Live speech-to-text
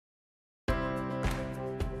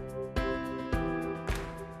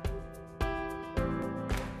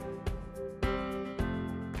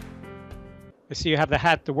I see you have the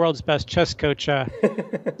hat, the world's best chess coach.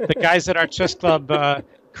 The guys at our chess club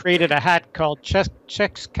created a hat called Chess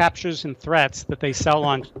Captures and Threats that they sell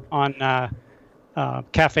on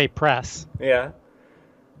Cafe Press. Yeah.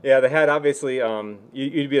 Yeah, the hat obviously.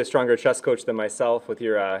 You'd be a stronger chess coach than myself with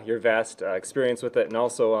your vast experience with it, and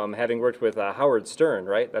also having worked with Howard Stern,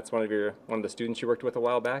 right? That's one of the students you worked with a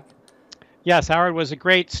while back. Yes, Howard was a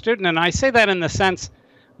great student, and I say that in the sense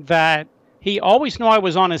that he always knew I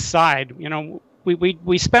was on his side.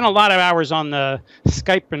 We spent a lot of hours on the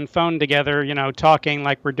Skype and phone together, talking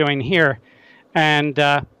like we're doing here. And,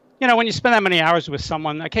 when you spend that many hours with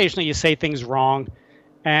someone, occasionally you say things wrong.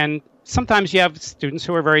 And sometimes you have students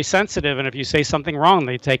who are very sensitive. And if you say something wrong,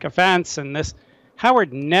 they take offense. And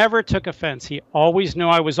Howard never took offense. He always knew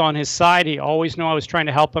I was on his side. He always knew I was trying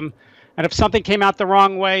to help him. And if something came out the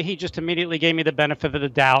wrong way, he just immediately gave me the benefit of the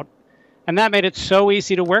doubt. And that made it so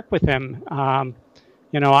easy to work with him. I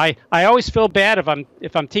always feel bad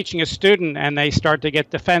if I'm teaching a student and they start to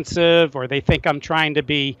get defensive or they think I'm trying to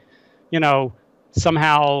be,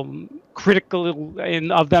 somehow critical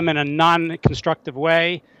of them in a non-constructive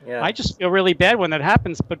way. Yeah. I just feel really bad when that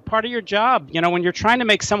happens. But part of your job, when you're trying to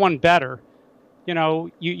make someone better,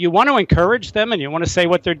 you want to encourage them and you want to say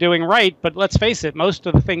what they're doing right. But let's face it, most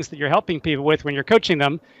of the things that you're helping people with when you're coaching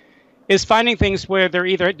them is finding things where they're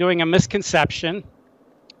either doing a misconception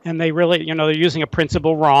and they really, they're using a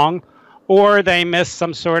principle wrong, or they miss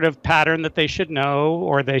some sort of pattern that they should know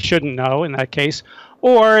or they shouldn't know in that case,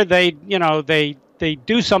 or they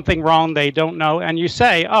do something wrong they don't know, and you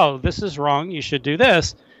say, oh, this is wrong, you should do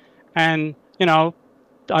this. And,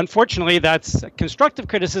 unfortunately, that's constructive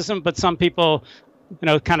criticism, but some people,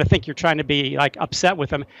 kind of think you're trying to be like upset with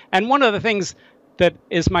them. And one of the things that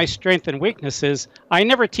is my strength and weakness is I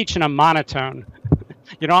never teach in a monotone.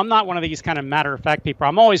 I'm not one of these kind of matter-of-fact people.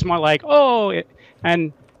 I'm always more like,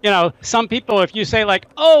 and, some people, if you say like,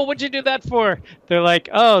 oh, what'd you do that for? They're like,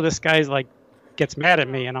 oh, this guy's like, gets mad at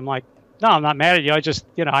me. And I'm like, no, I'm not mad at you. I just,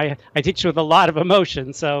 I teach with a lot of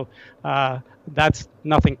emotion. So that's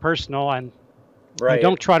nothing personal. And Right.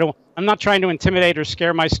 I'm not trying to intimidate or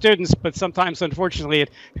scare my students, but sometimes, unfortunately,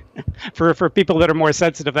 for people that are more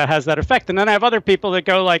sensitive, that has that effect. And then I have other people that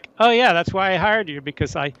go like, oh, yeah, that's why I hired you,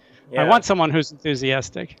 because I want someone who's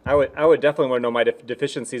enthusiastic. I would definitely want to know my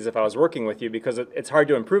deficiencies if I was working with you, because it's hard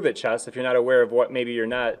to improve at chess if you're not aware of what maybe you're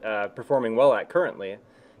not performing well at currently.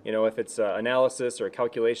 If it's analysis or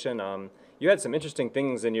calculation. You had some interesting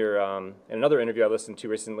things in in another interview I listened to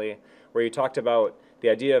recently where you talked about the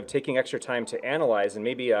idea of taking extra time to analyze, and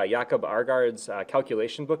maybe Jakob Aagaard's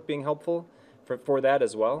calculation book being helpful for that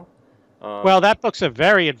as well. Well, that book's a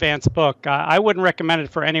very advanced book. I wouldn't recommend it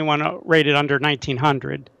for anyone rated under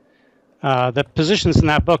 1900. The positions in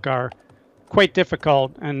that book are quite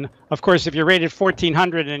difficult. And of course, if you're rated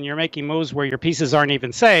 1400 and you're making moves where your pieces aren't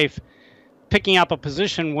even safe, picking up a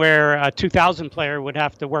position where a 2000 player would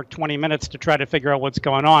have to work 20 minutes to try to figure out what's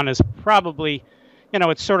going on is probably,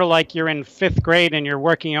 it's sort of like you're in 5th grade and you're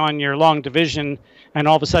working on your long division and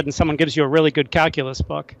all of a sudden someone gives you a really good calculus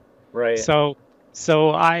book. Right. So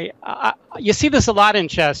you see this a lot in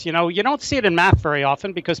chess. You don't see it in math very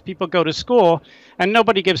often because people go to school and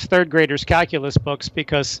nobody gives 3rd graders calculus books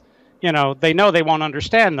because, they know they won't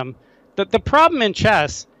understand them. The problem in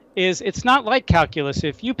chess is it's not like calculus.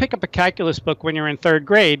 If you pick up a calculus book when you're in 3rd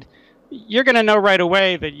grade, you're going to know right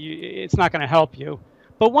away that it's not going to help you.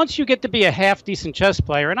 But once you get to be a half-decent chess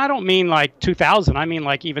player, and I don't mean like 2000, I mean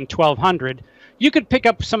like even 1200, you could pick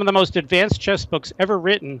up some of the most advanced chess books ever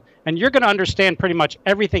written, and you're going to understand pretty much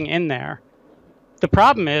everything in there. The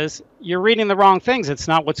problem is you're reading the wrong things. It's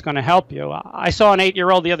not what's going to help you. I saw an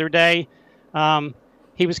 8-year-old the other day.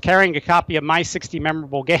 He was carrying a copy of My 60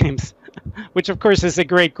 Memorable Games, which of course is a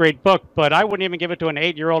great, great book, but I wouldn't even give it to an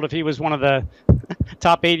 8-year-old if he was one of the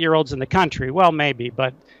top 8-year-olds in the country. Well, maybe,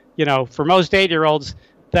 but for most 8-year-olds,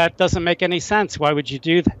 that doesn't make any sense. Why would you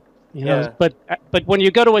do that? But when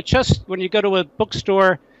you go to a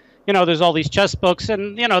bookstore, there's all these chess books,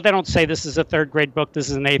 and they don't say this is a 3rd grade book,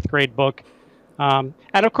 this is an 8th grade book, and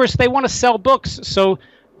of course they want to sell books. So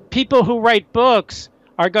people who write books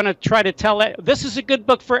are going to try to tell it, this is a good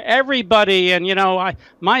book for everybody, and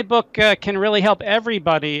my book can really help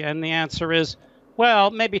everybody. And the answer is,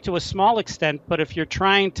 well, maybe to a small extent, but if you're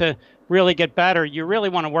trying to really get better, you really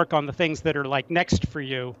want to work on the things that are like next for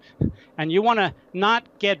you, and you want to not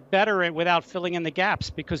get better at without filling in the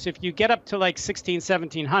gaps, because if you get up to like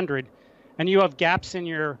 1700 and you have gaps in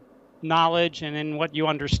your knowledge and in what you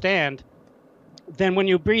understand, then when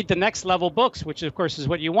you read the next level books, which of course is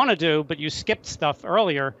what you want to do, but you skipped stuff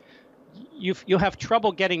earlier, you'll have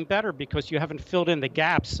trouble getting better because you haven't filled in the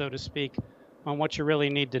gaps, so to speak, on what you really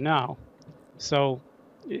need to know. So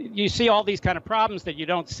you see all these kind of problems that you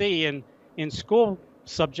don't see in school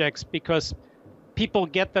subjects because people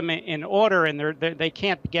get them in order and they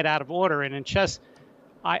can't get out of order. And in chess,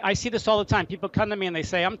 I see this all the time. People come to me and they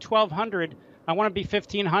say, I'm 1200. I want to be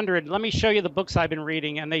 1500. Let me show you the books I've been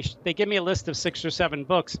reading. And they give me a list of 6 or 7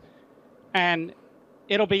 books. And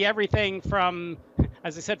it'll be everything from,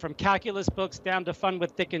 as I said, from calculus books down to Fun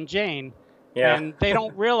with Dick and Jane. Yeah. And they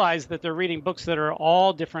don't realize that they're reading books that are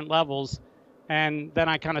all different levels. And then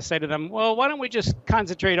I kind of say to them, well, why don't we just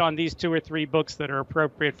concentrate on these 2 or 3 books that are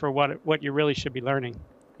appropriate for what you really should be learning.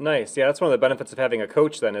 Nice. Yeah, that's one of the benefits of having a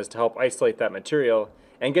coach then, is to help isolate that material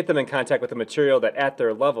and get them in contact with the material that at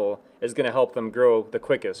their level is going to help them grow the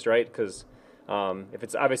quickest, right? Because if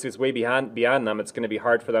it's obviously it's way beyond them, it's going to be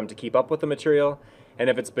hard for them to keep up with the material. And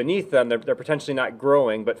if it's beneath them, they're potentially not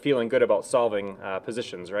growing but feeling good about solving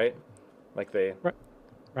positions, right? Like they.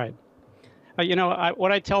 Right.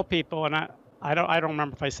 What I tell people, and I don't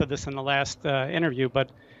remember if I said this in the last interview,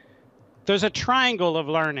 but there's a triangle of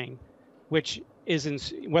learning, which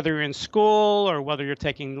is whether you're in school or whether you're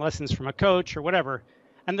taking lessons from a coach or whatever.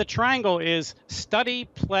 And the triangle is study,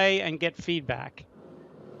 play, and get feedback.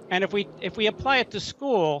 And if we apply it to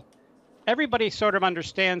school, everybody sort of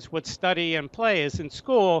understands what study and play is. In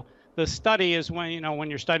school, the study is when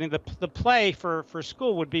you're studying. The play for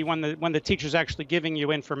school would be when the teacher's actually giving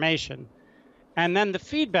you information. And then the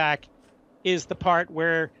feedback is the part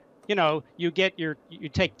where you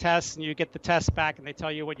take tests and you get the tests back and they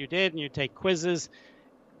tell you what you did, and you take quizzes.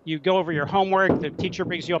 You go over your homework. The teacher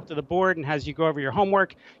brings you up to the board and has you go over your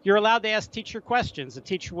homework. You're allowed to ask teacher questions. The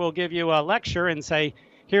teacher will give you a lecture and say,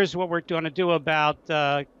 here's what we're going to do about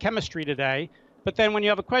chemistry today. But then when you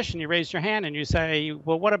have a question, you raise your hand and you say,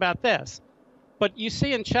 well, what about this? But you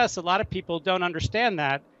see in chess, a lot of people don't understand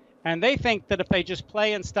that. And they think that if they just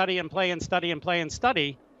play and study and play and study and play and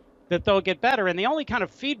study, that they'll get better. And the only kind of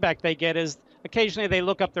feedback they get is occasionally they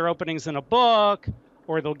look up their openings in a book,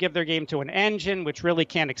 or they'll give their game to an engine, which really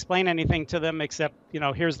can't explain anything to them except,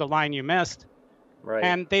 here's the line you missed. Right.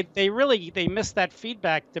 And they miss that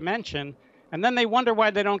feedback dimension. And then they wonder why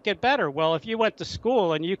they don't get better. Well, if you went to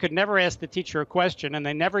school and you could never ask the teacher a question, and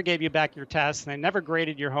they never gave you back your tests, and they never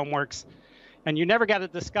graded your homeworks, and you never got to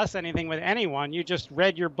discuss anything with anyone, you just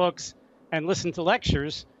read your books and listened to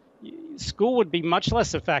lectures, school would be much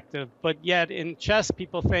less effective. But yet in chess,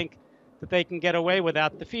 people think that they can get away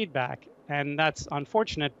without the feedback. And that's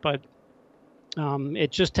unfortunate, but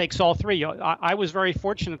it just takes all 3. I was very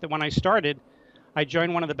fortunate that when I started, I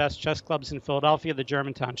joined one of the best chess clubs in Philadelphia, the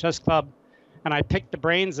Germantown Chess Club. And I picked the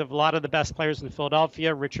brains of a lot of the best players in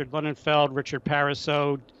Philadelphia: Richard Lunenfeld, Richard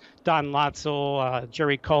Pariseau, Don Lotzel,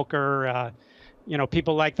 Jerry Kolker,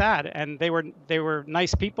 people like that. And they were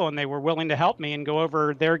nice people, and they were willing to help me and go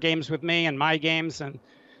over their games with me and my games. And,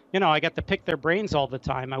 I got to pick their brains all the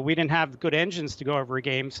time. We didn't have good engines to go over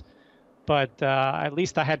games, but at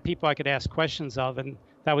least I had people I could ask questions of, and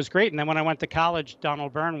that was great. And then when I went to college,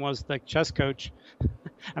 Donald Byrne was the chess coach.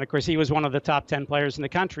 And of course, he was one of the top 10 players in the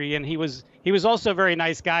country. And he was also a very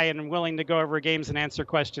nice guy and willing to go over games and answer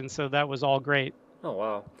questions. So that was all great. Oh,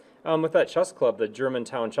 wow. With that chess club, the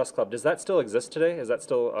Germantown Chess Club, does that still exist today? Is that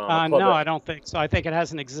still a club? No, I don't think so. I think it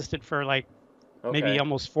hasn't existed for maybe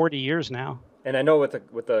almost 40 years now. And I know with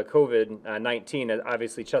the COVID-19,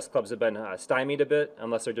 obviously chess clubs have been stymied a bit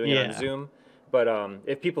unless they're doing it on Zoom. But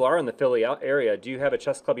if people are in the Philly area, do you have a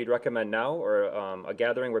chess club you'd recommend now, or a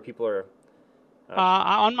gathering where people are?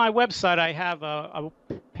 On my website, I have a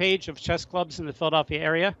page of chess clubs in the Philadelphia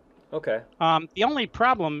area. Okay. The only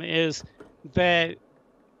problem is that,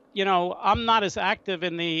 I'm not as active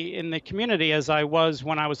in the community as I was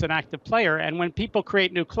when I was an active player. And when people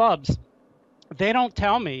create new clubs, they don't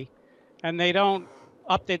tell me, and they don't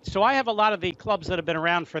update. So I have a lot of the clubs that have been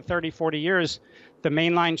around for 30, 40 years. The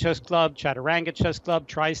Mainline Chess Club, Chaturanga Chess Club,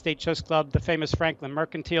 Tri-State Chess Club, the famous Franklin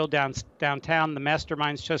Mercantile downtown, the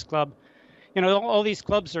Masterminds Chess Club. All these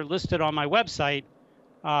clubs are listed on my website.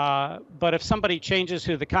 But if somebody changes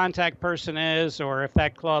who the contact person is, or if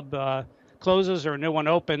that club closes or a new one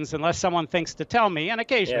opens, unless someone thinks to tell me, and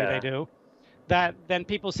occasionally they do, then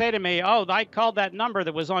people say to me, oh, I called that number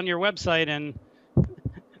that was on your website, and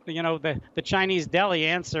the Chinese deli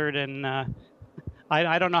answered, and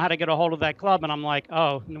I don't know how to get a hold of that club. And I'm like,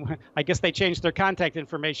 oh, I guess they changed their contact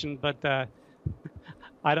information, but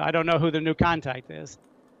I don't know who the new contact is.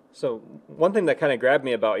 So one thing that kind of grabbed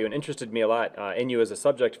me about you and interested me a lot in you as a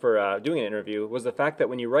subject for doing an interview was the fact that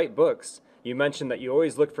when you write books, you mentioned that you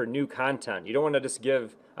always look for new content. You don't want to just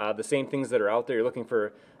give the same things that are out there. You're looking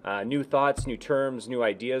for new thoughts, new terms, new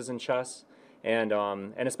ideas in chess, and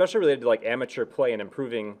especially related to like amateur play and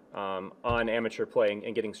improving on amateur play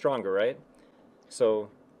and getting stronger, right? So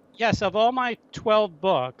Yes, of all my 12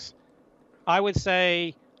 books, I would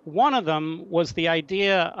say one of them was the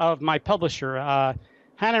idea of my publisher,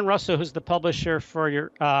 Hannon Russo, who's the publisher for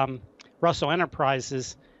your Russo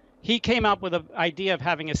Enterprises. He came up with an idea of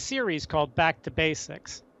having a series called Back to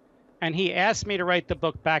Basics. And he asked me to write the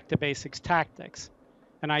book Back to Basics Tactics.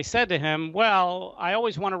 And I said to him, well, I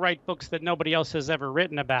always want to write books that nobody else has ever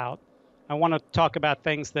written about. I want to talk about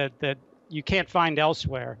things that you can't find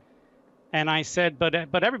elsewhere. And I said,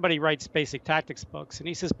 but everybody writes basic tactics books. And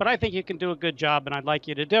he says, but I think you can do a good job, and I'd like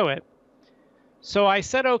you to do it. So I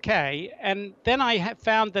said, okay. And then I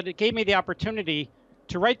found that it gave me the opportunity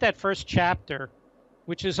to write that first chapter,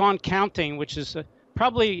 which is on counting, which is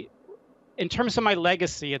probably, in terms of my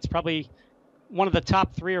legacy, it's probably one of the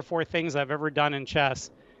top 3 or 4 things I've ever done in chess,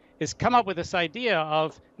 is come up with this idea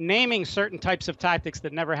of naming certain types of tactics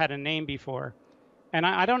that never had a name before. And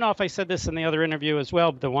I don't know if I said this in the other interview as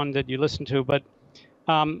well, the one that you listened to, but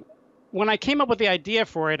when I came up with the idea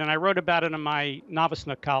for it, and I wrote about it in my Novice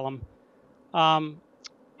Nook column,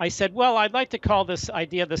 I said, well, I'd like to call this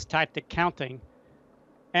idea, this tactic, counting.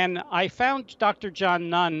 And I found Dr. John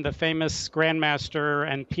Nunn, the famous grandmaster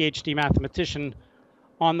and PhD mathematician,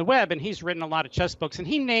 on the web, and he's written a lot of chess books, and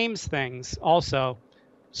he names things also.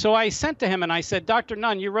 So I sent to him and I said, Dr.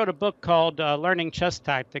 Nunn, you wrote a book called Learning Chess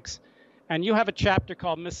Tactics, and you have a chapter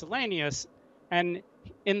called Miscellaneous. And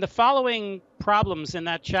in the following problems in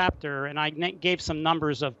that chapter, and I gave some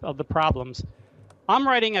numbers of the problems, I'm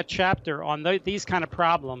writing a chapter on these kind of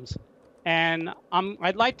problems, and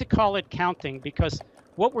I'd like to call it counting, because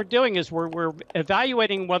what we're doing is we're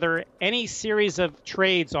evaluating whether any series of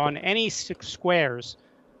trades on any squares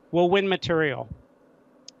will win material.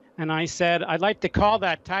 And I said, I'd like to call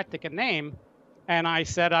that tactic a name. And I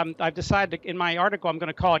said, I've decided in my article, I'm going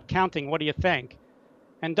to call it counting. What do you think?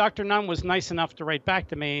 And Dr. Nunn was nice enough to write back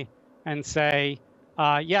to me and say,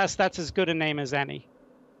 yes, that's as good a name as any.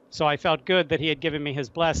 So I felt good that he had given me his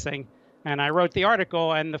blessing. And I wrote the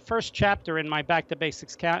article. And the first chapter in my Back to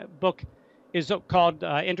Basics book is called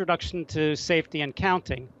Introduction to Safety and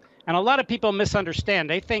Counting. And a lot of people misunderstand.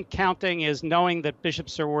 They think counting is knowing that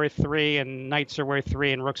bishops are worth 3 and knights are worth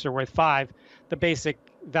 3 and rooks are worth 5, the basic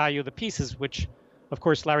value of the pieces, which, of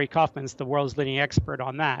course, Larry Kaufman's the world's leading expert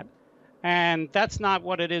on that. And that's not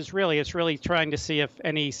what it is really. It's really trying to see if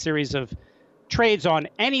any series of trades on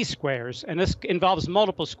any squares, and this involves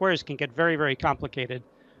multiple squares, can get very, very complicated,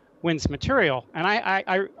 wins material. And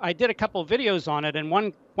I did a couple of videos on it, and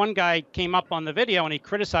one guy came up on the video and he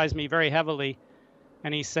criticized me very heavily.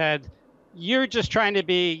 And he said, you're just trying to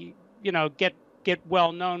be, get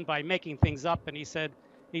well known by making things up. And he said,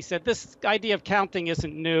 this idea of counting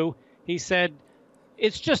isn't new. He said,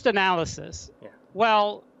 it's just analysis. Yeah.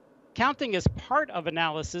 Well, counting is part of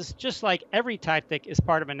analysis, just like every tactic is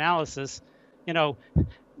part of analysis.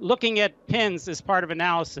 Looking at pins is part of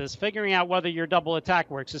analysis. Figuring out whether your double attack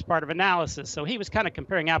works is part of analysis. So he was kind of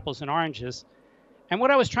comparing apples and oranges. And what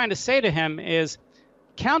I was trying to say to him is,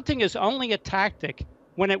 counting is only a tactic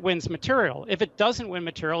when it wins material. If it doesn't win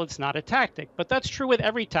material, it's not a tactic. But that's true with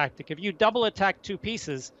every tactic. If you double attack 2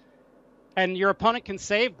 pieces and your opponent can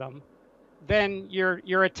save them, then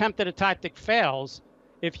your attempt at a tactic fails.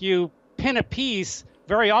 If you pin a piece,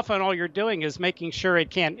 very often all you're doing is making sure it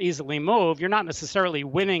can't easily move. You're not necessarily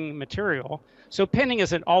winning material. So pinning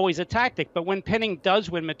isn't always a tactic. But when pinning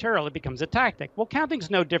does win material, it becomes a tactic. Well,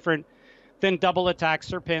 counting's no different than double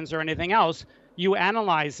attacks or pins or anything else. You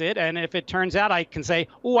analyze it, and if it turns out I can say,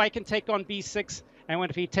 oh, I can take on b6, and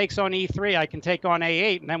if he takes on e3, I can take on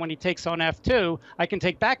a8, and then when he takes on f2, I can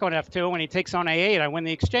take back on f2, and when he takes on a8, I win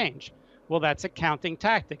the exchange. Well, that's a counting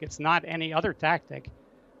tactic. It's not any other tactic.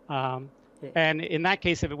 And in that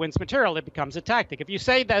case, if it wins material, it becomes a tactic. If you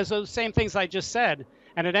say those same things I just said,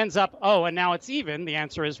 and it ends up, oh, and now it's even, the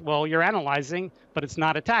answer is, well, you're analyzing, but it's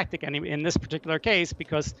not a tactic in this particular case,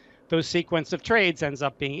 because those sequence of trades ends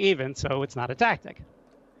up being even, so it's not a tactic.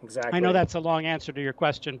 Exactly. I know that's a long answer to your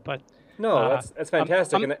question, but no, that's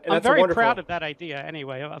fantastic. I'm that's very proud of that idea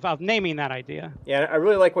anyway, of naming that idea. Yeah, I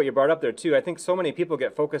really like what you brought up there too. I think so many people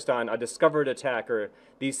get focused on a discovered attack or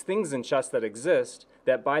these things in chess that exist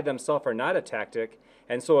that by themselves are not a tactic.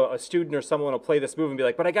 And so a student or someone will play this move and be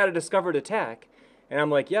like, but I got a discovered attack. And I'm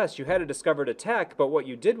like, yes, you had a discovered attack, but what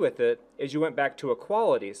you did with it is you went back to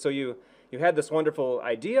equality. So you had this wonderful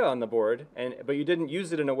idea on the board, but you didn't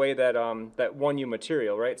use it in a way that that won you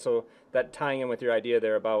material, right? So that tying in with your idea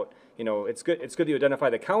there about, it's good that you identify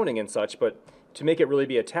the counting and such, but to make it really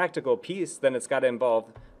be a tactical piece, then it's got to involve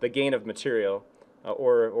the gain of material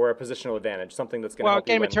or a positional advantage, something that's going to help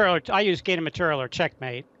you win. Material. I use gain of material or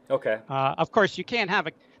checkmate. Okay. Of course, you can't have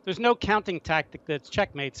there's no counting tactic that's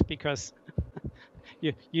checkmates, because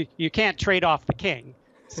you can't trade off the king.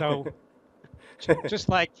 So just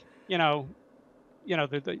like, there's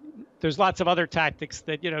lots of other tactics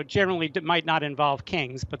that, generally might not involve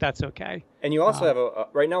kings, but that's okay. And you also have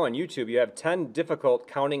right now on YouTube, you have 10 difficult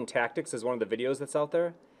counting tactics as one of the videos that's out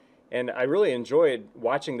there. And I really enjoyed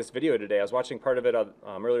watching this video today. I was watching part of it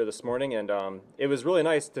earlier this morning, and it was really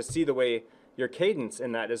nice to see the way your cadence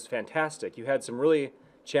in that is fantastic. You had some really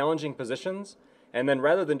challenging positions, and then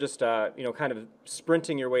rather than just kind of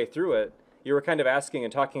sprinting your way through it, you were kind of asking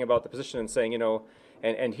and talking about the position and saying,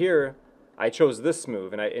 and here I chose this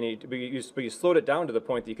move, but you slowed it down to the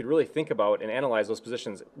point that you could really think about and analyze those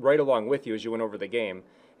positions right along with you as you went over the game,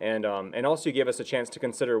 and also you gave us a chance to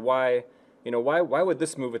consider why would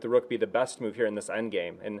this move with the rook be the best move here in this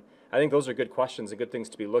endgame? And I think those are good questions and good things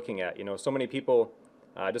to be looking at. So many people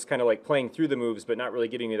just kind of like playing through the moves, but not really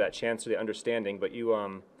giving me that chance or the understanding. But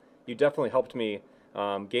you definitely helped me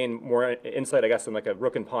gain more insight, I guess, in like a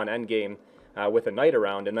rook and pawn endgame with a knight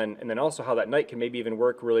around, and then also how that knight can maybe even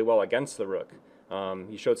work really well against the rook.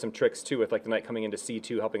 You showed some tricks too with like the knight coming into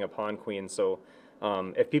c2, helping a pawn queen. So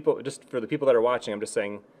if people, just for the people that are watching, I'm just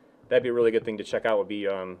saying, that'd be a really good thing to check out would be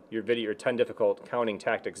your video, your 10 difficult counting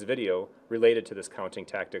tactics video related to this counting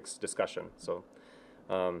tactics discussion. So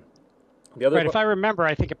the other if I remember,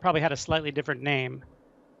 I think it probably had a slightly different name.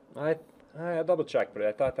 I double checked, but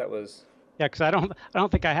I thought that was. Yeah, because I don't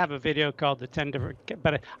think I have a video called the 10 different.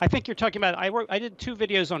 But I think you're talking about. I did 2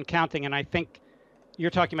 videos on counting, and I think you're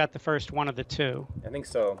talking about the first one of the 2. I think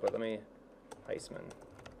so, but let me. Heisman.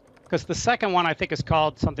 Because the second one I think is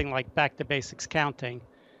called something like Back to Basics Counting.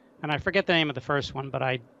 And I forget the name of the first one, but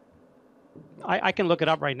I can look it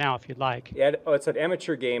up right now if you'd like. Yeah, it said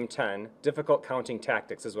Amateur Game 10, Difficult Counting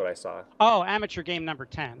Tactics is what I saw. Oh, Amateur Game number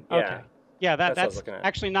 10. Yeah. Okay. Yeah, that's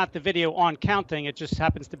actually not the video on counting. It just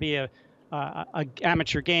happens to be a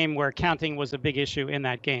amateur game where counting was a big issue in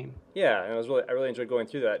that game. Yeah, and I really enjoyed going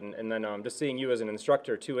through that, and then just seeing you as an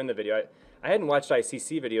instructor too in the video. I hadn't watched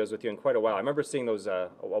ICC videos with you in quite a while. I remember seeing those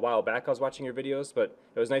a while back. I was watching your videos, but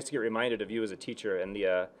it was nice to get reminded of you as a teacher and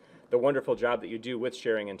the wonderful job that you do with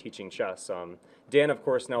sharing and teaching chess. Dan, of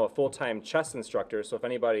course, now a full-time chess instructor, so if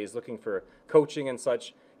anybody is looking for coaching and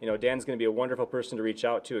such, Dan's going to be a wonderful person to reach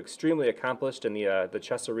out to, extremely accomplished in the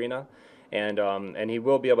chess arena, and he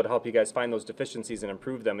will be able to help you guys find those deficiencies and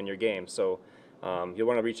improve them in your game. So you'll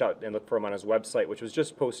want to reach out and look for him on his website, which was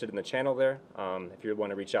just posted in the channel there, if you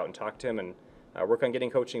want to reach out and talk to him and work on getting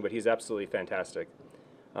coaching, but he's absolutely fantastic.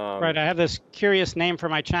 Right, I have this curious name for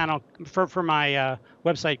my channel, for my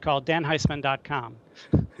website called danheisman.com.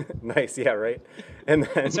 Nice, yeah, right. And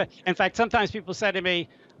then, so, in fact, sometimes people say to me,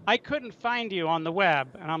 I couldn't find you on the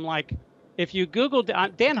web. And I'm like, if you Google,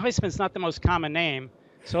 Dan Heisman's not the most common name.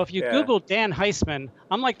 So if you Google Dan Heisman,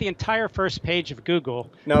 I'm like the entire first page of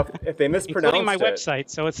Google. Now, if they mispronounced including my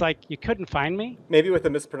website, so it's like you couldn't find me. Maybe with a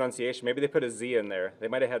mispronunciation, maybe they put a Z in there. They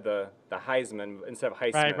might have had the Heisman instead of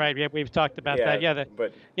Heisman. Right. Yeah, we've talked about that.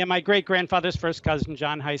 Yeah, my great grandfather's first cousin,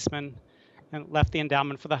 John Heisman, and left the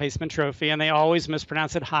endowment for the Heisman Trophy, and they always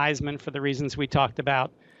mispronounce it Heisman for the reasons we talked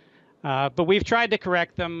about. But we've tried to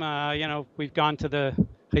correct them. We've gone to the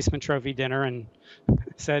Heisman Trophy dinner and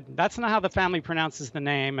said, that's not how the family pronounces the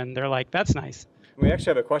name. And they're like, that's nice. We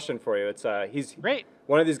actually have a question for you. It's he's great.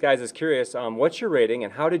 One of these guys is curious, what's your rating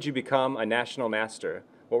and how did you become a national master?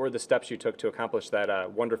 What were the steps you took to accomplish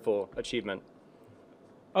that wonderful achievement?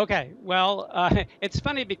 Okay, well, it's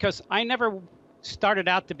funny because I never started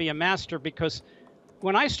out to be a master, because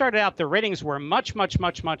when I started out, the ratings were much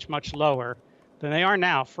lower than they are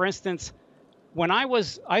now. For instance, when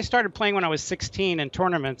I started playing when I was 16 in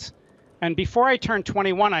tournaments, and before I turned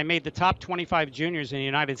 21, I made the top 25 juniors in the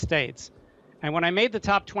United States. And when I made the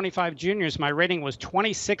top 25 juniors, my rating was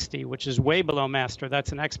 2060, which is way below master.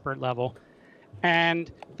 That's an expert level.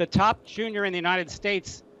 And the top junior in the United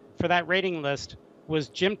States for that rating list was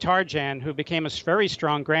Jim Tarjan, who became a very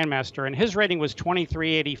strong grandmaster, and his rating was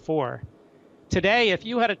 2384. Today, if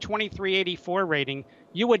you had a 2384 rating,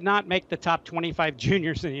 you would not make the top 25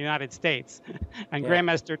 juniors in the United States. And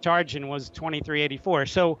Grandmaster Tarjan was 2384.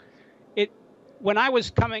 So when I was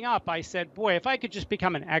coming up, I said, boy, if I could just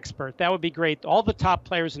become an expert, that would be great. All the top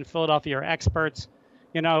players in Philadelphia are experts.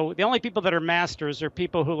 The only people that are masters are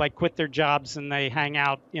people who like quit their jobs and they hang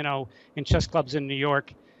out, in chess clubs in New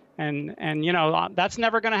York. And that's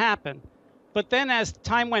never going to happen. But then as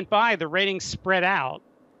time went by, the ratings spread out.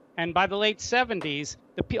 And by the late 70s,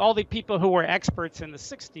 all the people who were experts in the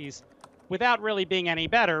 60s, without really being any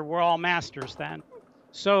better, were all masters then.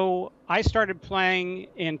 So I started playing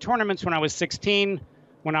in tournaments when I was 16.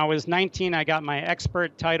 When I was 19, I got my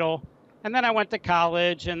expert title. And then I went to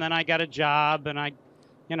college, and then I got a job, and I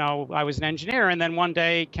I was an engineer. And then one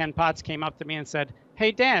day Ken Potts came up to me and said,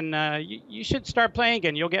 "Hey, Dan, you should start playing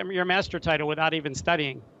again. You'll get your master title without even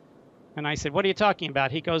studying." And I said, "What are you talking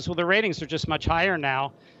about?" He goes, "Well, the ratings are just much higher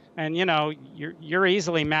now. And, you're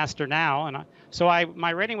easily master now." And my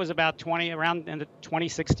rating was about 20, around in the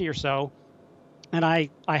 2060 or so. And I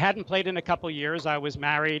hadn't played in a couple of years. I was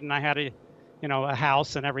married and I had a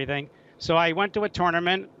house and everything. So I went to a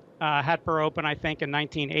tournament, Hatboro Open, I think, in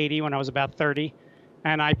 1980 when I was about 30.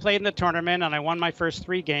 And I played in the tournament and I won my first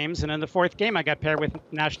 3 games. And in the 4th game, I got paired with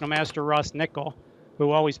National Master Ross Nickel,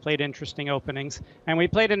 who always played interesting openings. And we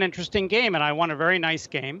played an interesting game and I won a very nice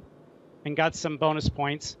game and got some bonus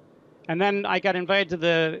points. And then I got invited to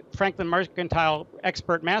the Franklin Mercantile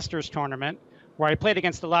Expert Masters tournament, where I played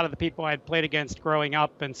against a lot of the people I had played against growing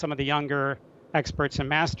up and some of the younger experts and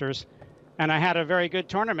masters. And I had a very good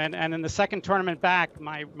tournament. And in the second tournament back,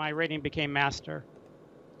 my rating became master.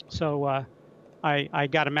 So I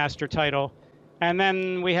got a master title. And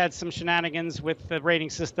then we had some shenanigans with the rating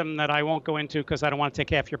system that I won't go into because I don't want to take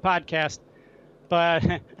half your podcast. But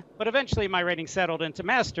eventually my rating settled into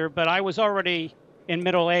master. But I was already in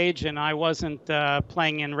middle age and I wasn't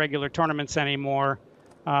playing in regular tournaments anymore.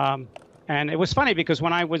 And it was funny because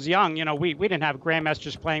when I was young, we didn't have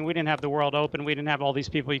grandmasters playing. We didn't have the World Open. We didn't have all these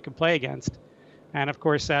people you could play against. And of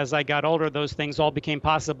course, as I got older, those things all became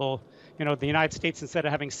possible. The United States, instead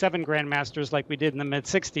of having 7 grandmasters like we did in the mid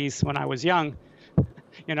 60s when I was young,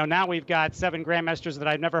 now we've got 7 grandmasters that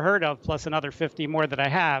I've never heard of, plus another 50 more that I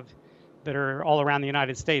have that are all around the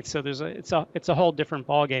United States. So it's a whole different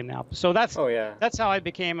ballgame now. So that's how I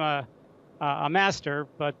became a master.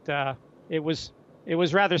 But it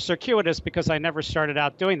was rather circuitous because I never started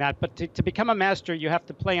out doing that. But to become a master, you have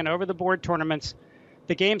to play in over-the-board tournaments.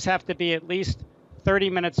 The games have to be at least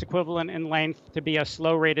 30 minutes equivalent in length to be a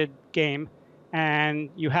slow-rated game.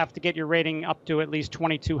 And you have to get your rating up to at least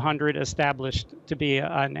 2,200 established to be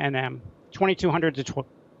an NM. 2,200 to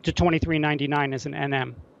 2,399 is an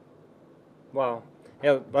NM. Wow.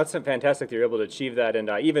 Yeah, that's fantastic that you're able to achieve that. And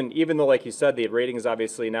even though, like you said, the ratings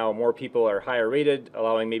obviously now more people are higher rated,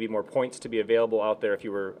 allowing maybe more points to be available out there if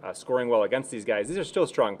you were scoring well against these guys. These are still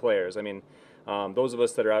strong players. I mean, those of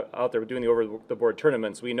us that are out there doing the over-the-board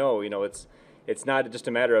tournaments, we know, it's not just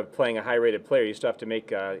a matter of playing a high-rated player. You still have to make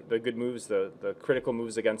the good moves, the critical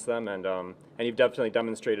moves against them, and you've definitely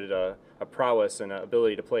demonstrated a prowess and an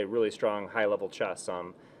ability to play really strong, high-level chess.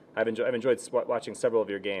 I've enjoyed watching several of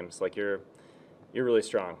your games. Like you're really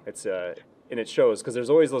strong. It's and it shows because there's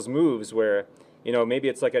always those moves where maybe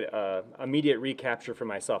it's like a immediate recapture for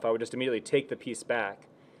myself. I would just immediately take the piece back,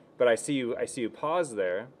 but I see you pause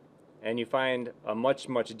there, and you find a much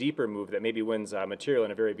deeper move that maybe wins material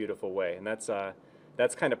in a very beautiful way. And that's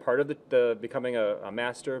kind of part of the becoming a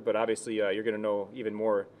master. But obviously you're going to know even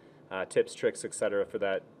more tips, tricks, etc. for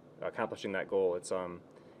that accomplishing that goal.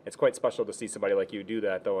 It's quite special to see somebody like you do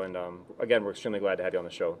that though. And again, we're extremely glad to have you on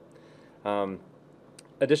the show.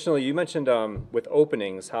 Additionally, you mentioned with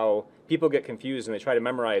openings how people get confused and they try to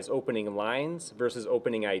memorize opening lines versus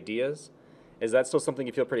opening ideas. Is that still something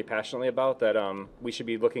you feel pretty passionately about, that we should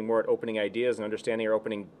be looking more at opening ideas and understanding our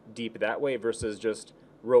opening deep that way versus just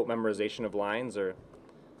rote memorization of lines? Or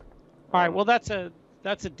all right, well, that's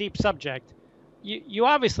a deep subject. You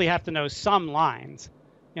obviously have to know some lines.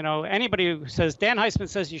 Anybody who says Dan Heisman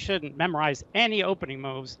says you shouldn't memorize any opening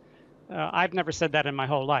moves, I've never said that in my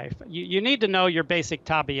whole life. You need to know your basic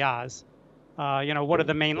tabias. What are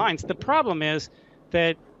the main lines? The problem is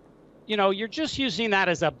that, you're just using that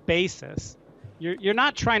as a basis. You're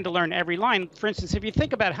not trying to learn every line. For instance, if you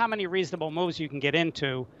think about how many reasonable moves you can get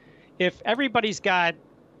into, if everybody's got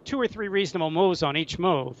 2 or 3 reasonable moves on each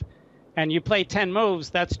move, and you play 10 moves,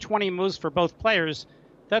 that's 20 moves for both players.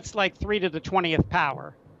 That's like 3 to the 20th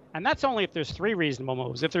power. And that's only if there's 3 reasonable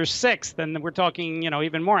moves. If there's 6, then we're talking,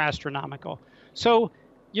 even more astronomical. So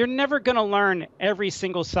you're never going to learn every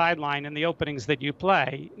single sideline in the openings that you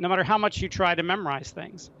play, no matter how much you try to memorize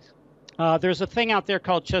things. There's a thing out there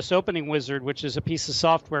called Chess Opening Wizard, which is a piece of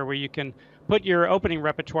software where you can put your opening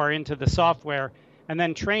repertoire into the software and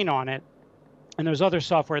then train on it. And there's other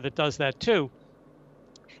software that does that too.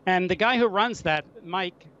 And the guy who runs that,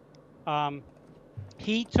 Mike,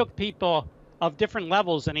 he took people of different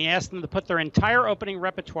levels and he asked them to put their entire opening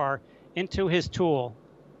repertoire into his tool.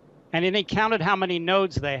 And then he counted how many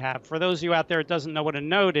nodes they have. For those of you out there that doesn't know what a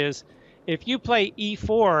node is, if you play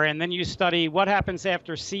E4 and then you study what happens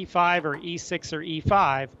after C5 or E6 or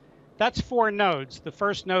E5, that's 4 nodes. The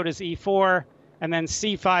first node is E4, and then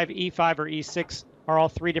C5, E5, or E6 are all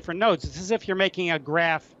 3 different nodes. It's as if you're making a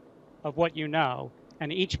graph of what you know,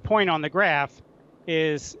 and each point on the graph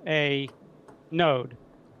is a node.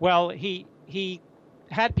 Well, he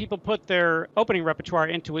had people put their opening repertoire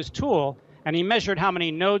into his tool, and he measured how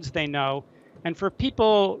many nodes they know. And for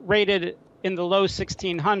people rated in the low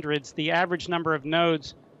 1600s, the average number of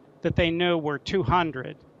nodes that they knew were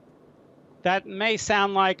 200. That may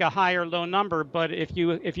sound like a high or low number, but if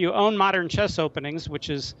you own Modern Chess Openings, which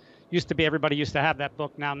is used to be, everybody used to have that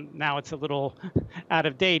book. Now it's a little out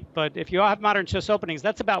of date. But if you have Modern Chess Openings,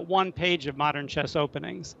 that's about 1 page of Modern Chess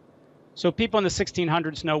Openings. So people in the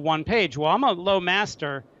 1600s know 1 page. Well, I'm a low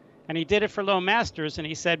master, and he did it for low masters, and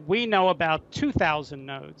he said, we know about 2,000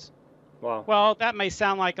 nodes. Wow. Well, that may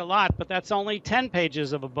sound like a lot, but that's only 10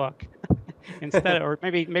 pages of a book instead, or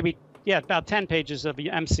maybe about 10 pages of the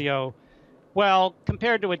MCO. Well,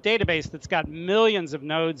 compared to a database that's got millions of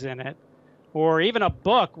nodes in it, or even a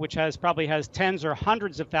book which probably has tens or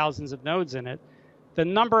hundreds of thousands of nodes in it, the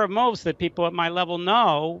number of moves that people at my level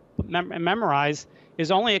know and memorize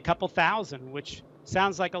is only a couple thousand, which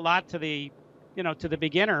sounds like a lot to the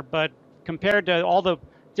beginner, but compared to all the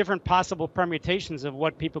different possible permutations of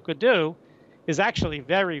what people could do, is actually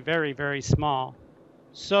very, very, very small.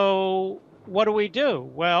 So what do we do?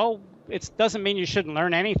 Well, it doesn't mean you shouldn't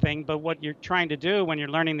learn anything, but what you're trying to do when you're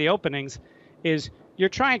learning the openings is you're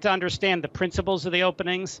trying to understand the principles of the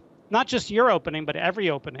openings, not just your opening, but every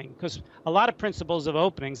opening, because a lot of principles of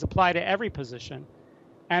openings apply to every position.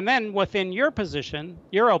 And then within your position,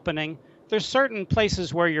 your opening, there's certain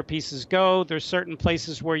places where your pieces go. There's certain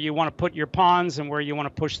places where you want to put your pawns and where you want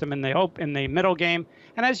to push them in the middle game.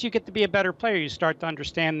 And as you get to be a better player, you start to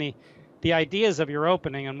understand the ideas of your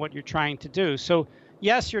opening and what you're trying to do. So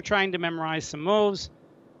yes, you're trying to memorize some moves.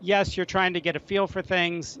 Yes, you're trying to get a feel for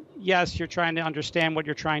things. Yes, you're trying to understand what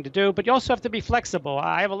you're trying to do, but you also have to be flexible.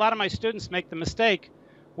 I have a lot of my students make the mistake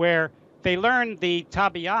where they learn the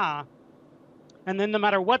tabiya, and then no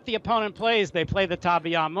matter what the opponent plays, they play the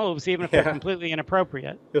tabiya moves, even if they're completely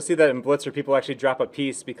inappropriate. You'll see that in Blitz where people actually drop a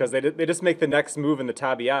piece because they just make the next move in the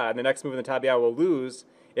tabiya, and the next move in the tabiya will lose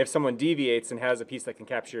if someone deviates and has a piece that can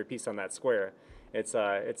capture your piece on that square. It's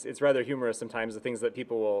rather humorous sometimes, the things that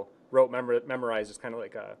people will memorize, just kind of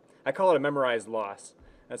like I call it a memorized loss.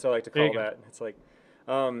 That's what I like to call that. It's like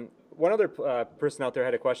one other person out there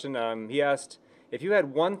had a question. He asked, if you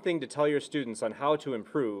had one thing to tell your students on how to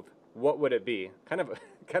improve, what would it be? Kind of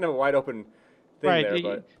a wide open thing there.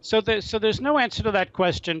 But. So there's no answer to that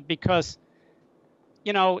question because,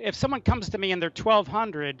 if someone comes to me and they're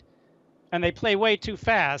 1200 and they play way too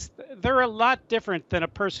fast, they're a lot different than a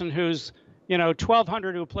person who's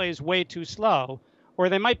 1200 who plays way too slow, or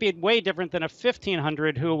they might be way different than a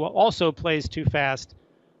 1500 who also plays too fast,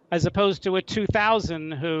 as opposed to a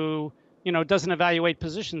 2000 who doesn't evaluate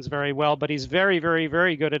positions very well, but he's very, very,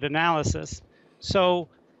 very good at analysis. So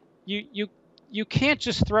you can't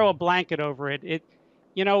just throw a blanket over it.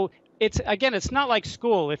 It's not like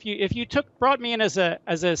school. If you brought me in as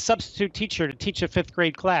a substitute teacher to teach a 5th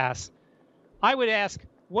grade class, I would ask,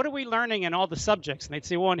 what are we learning in all the subjects? And they'd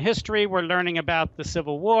say, well, in history, we're learning about the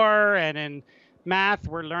Civil War, and in math,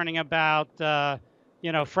 we're learning about,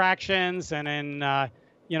 fractions, and in,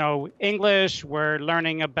 English, we're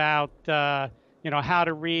learning about, how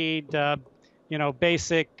to read,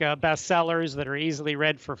 basic bestsellers that are easily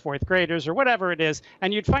read for 4th graders or whatever it is.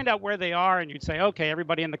 And you'd find out where they are, and you'd say, okay,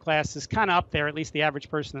 everybody in the class is kind of up there, at least the average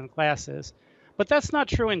person in the class is. But that's not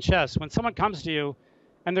true in chess. When someone comes to you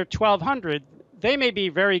and they're 1200, they may be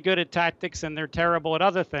very good at tactics and they're terrible at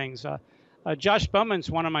other things. Josh Bowman's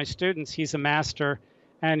one of my students. He's a master,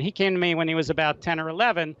 and he came to me when he was about 10 or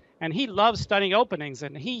 11, and he loves studying openings,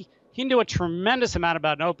 and he knew a tremendous amount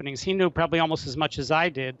about openings. He knew probably almost as much as I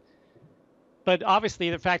did. But obviously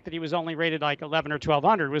the fact that he was only rated like 11 or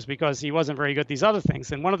 1200 was because he wasn't very good at these other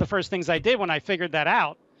things. And one of the first things I did when I figured that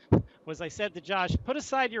out was I said to Josh, put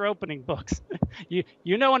aside your opening books. you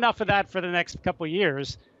know enough of that for the next couple of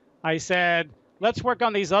years. I said, let's work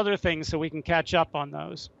on these other things so we can catch up on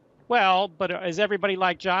those. Well, but is everybody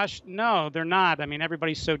like Josh? No, they're not. I mean,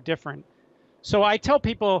 everybody's so different. So I tell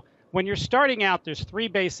people, when you're starting out, there's 3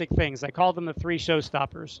 basic things. I call them the 3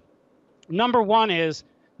 showstoppers. Number 1 is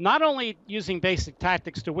not only using basic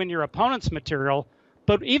tactics to win your opponent's material,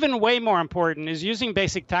 but even way more important is using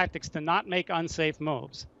basic tactics to not make unsafe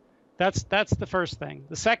moves. That's the first thing.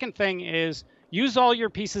 The second thing is use all your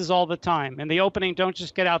pieces all the time. In the opening, don't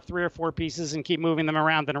just get out 3 or 4 pieces and keep moving them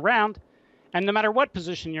around and around. And no matter what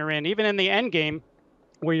position you're in, even in the end game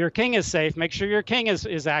where your king is safe, make sure your king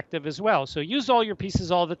is active as well. So use all your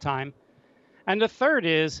pieces all the time. And the third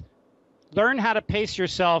is learn how to pace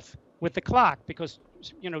yourself with the clock, because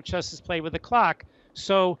chess is played with the clock.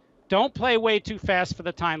 So don't play way too fast for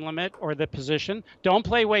the time limit or the position. Don't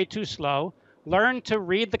play way too slow. Learn to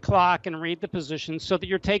read the clock and read the position so that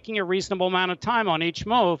you're taking a reasonable amount of time on each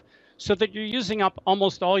move so that you're using up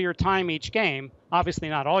almost all your time each game. Obviously,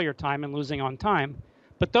 not all your time and losing on time.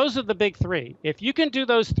 But those are the big three. If you can do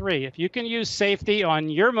those three, if you can use safety on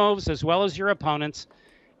your moves as well as your opponents,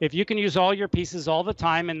 if you can use all your pieces all the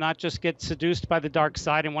time and not just get seduced by the dark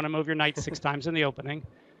side and want to move your knight 6 times in the opening,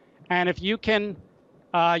 and if you can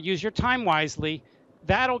use your time wisely,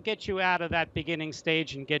 that'll get you out of that beginning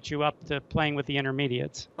stage and get you up to playing with the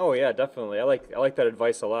intermediates. Oh yeah, definitely. I like that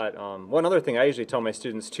advice a lot. One other thing I usually tell my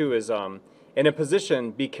students too is in a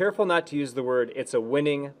position, be careful not to use the word "it's a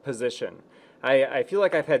winning position." I feel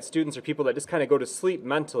like I've had students or people that just kind of go to sleep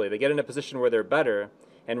mentally. They get in a position where they're better,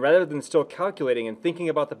 and rather than still calculating and thinking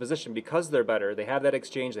about the position because they're better, they have that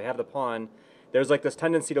exchange, they have the pawn. There's like this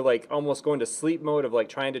tendency to like almost go into sleep mode of like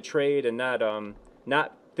trying to trade and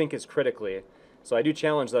not think as critically. So I do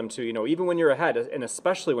challenge them to, even when you're ahead, and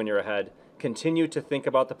especially when you're ahead, continue to think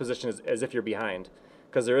about the position as if you're behind.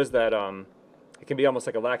 Because there is that, it can be almost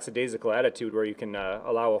like a lackadaisical attitude where you can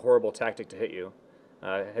allow a horrible tactic to hit you.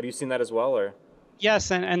 Have you seen that as well, or? Yes,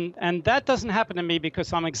 and that doesn't happen to me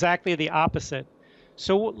because I'm exactly the opposite.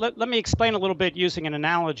 So let me explain a little bit using an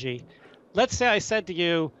analogy. Let's say I said to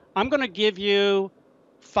you, I'm going to give you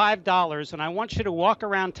 $5 and I want you to walk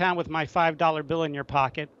around town with my $5 bill in your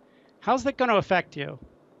pocket. How's that going to affect you?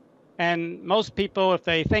 And most people, if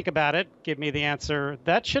they think about it, give me the answer,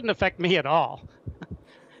 that shouldn't affect me at all.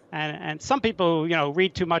 And some people,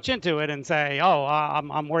 read too much into it and say, oh,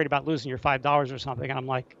 I'm worried about losing your $5 or something. And I'm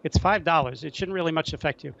like, it's $5. It shouldn't really much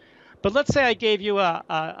affect you. But let's say I gave you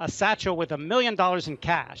a satchel with $1 million in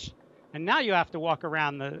cash, and now you have to walk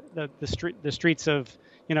around the streets of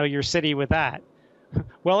your city with that.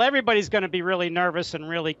 Well, everybody's going to be really nervous and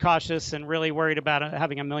really cautious and really worried about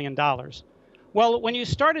having $1 million. Well, when you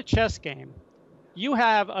start a chess game, you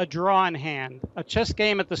have a draw in hand. A chess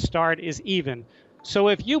game at the start is even. So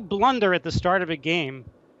if you blunder at the start of a game,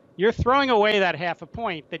 you're throwing away that half a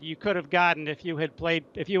point that you could have gotten if you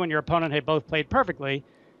and your opponent had both played perfectly,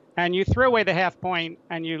 and you threw away the half point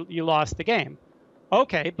and you lost the game.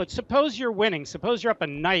 Okay, but suppose you're winning. Suppose you're up a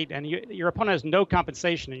knight and your opponent has no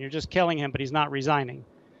compensation and you're just killing him, but he's not resigning.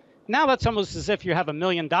 Now that's almost as if you have $1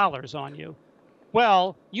 million on you.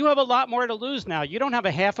 Well, you have a lot more to lose now. You don't have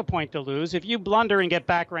a half a point to lose. If you blunder and get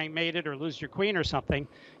back rank mated or lose your queen or something,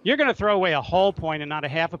 you're going to throw away a whole point and not a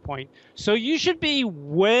half a point. So you should be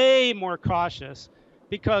way more cautious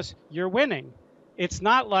because you're winning. It's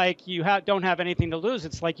not like you don't have anything to lose.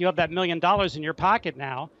 It's like you have that $1 million in your pocket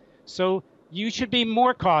now. So you should be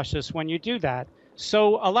more cautious when you do that.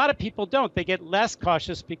 So a lot of people don't. They get less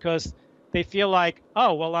cautious because they feel like,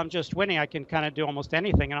 oh, well, I'm just winning. I can kind of do almost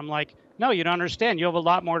anything. And I'm like, no, you don't understand. You have a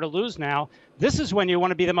lot more to lose now. This is when you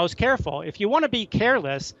want to be the most careful. If you want to be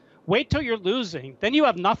careless, wait till you're losing. Then you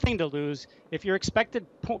have nothing to lose. If your expected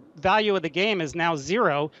value of the game is now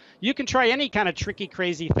 0, you can try any kind of tricky,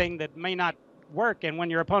 crazy thing that may not work. And when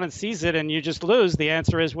your opponent sees it and you just lose, the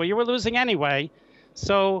answer is, well, you were losing anyway.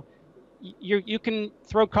 So you can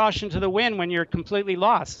throw caution to the wind when you're completely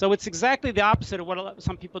lost. So it's exactly the opposite of what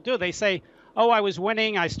some people do. They say, oh, I was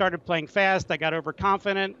winning. I started playing fast. I got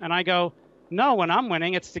overconfident. And I go, no, when I'm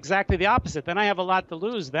winning, it's exactly the opposite. Then I have a lot to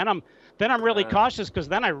lose. Then I'm really cautious because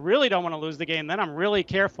then I really don't want to lose the game. Then I'm really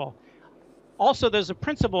careful. Also, there's a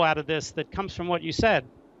principle out of this that comes from what you said,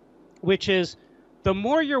 which is the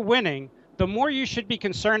more you're winning, the more you should be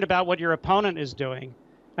concerned about what your opponent is doing.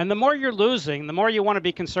 And the more you're losing, the more you want to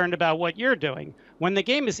be concerned about what you're doing. When the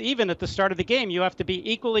game is even at the start of the game, you have to be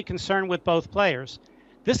equally concerned with both players.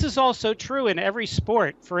 This is also true in every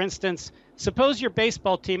sport. For instance, suppose your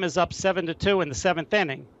baseball team is up 7-2 in the 7th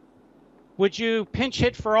inning. Would you pinch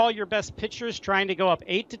hit for all your best pitchers trying to go up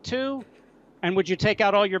 8-2? And would you take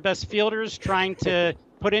out all your best fielders trying to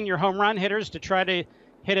put in your home run hitters to try to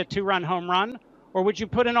hit a 2-run home run? Or would you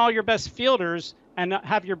put in all your best fielders and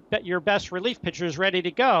have your best relief pitchers ready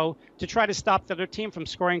to go to try to stop the other team from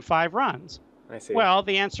scoring 5 runs? I see. Well,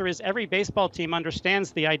 the answer is every baseball team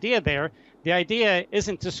understands the idea there. The idea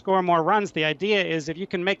isn't to score more runs. The idea is if you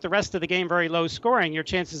can make the rest of the game very low scoring, your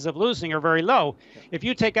chances of losing are very low. If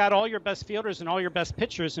you take out all your best fielders and all your best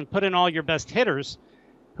pitchers and put in all your best hitters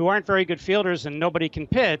who aren't very good fielders and nobody can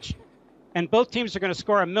pitch, and both teams are going to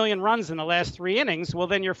score 1 million runs in the last 3 innings, well,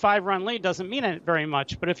 then your 5-run lead doesn't mean it very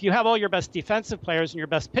much. But if you have all your best defensive players and your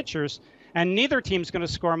best pitchers, and neither team's going to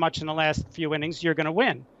score much in the last few innings, you're going to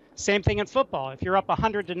win. Same thing in football. If you're up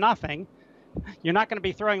 100-0, you're not going to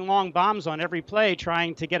be throwing long bombs on every play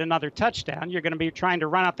trying to get another touchdown. You're going to be trying to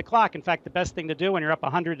run out the clock. In fact, the best thing to do when you're up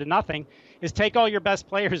 100-0 is take all your best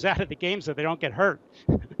players out of the game so they don't get hurt.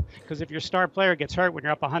 Because if your star player gets hurt when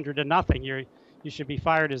you're up 100-0, you should be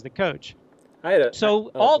fired as the coach. So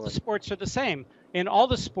all the sports are the same. In all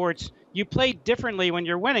the sports, you play differently when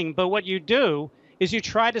you're winning, but what you do is you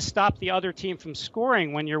try to stop the other team from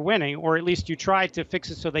scoring when you're winning, or at least you try to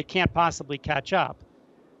fix it so they can't possibly catch up.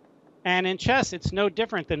 And in chess, it's no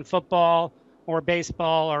different than football or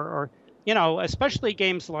baseball or especially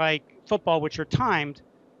games like football, which are timed,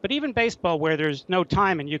 but even baseball where there's no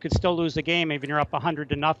time and you could still lose the game even you're up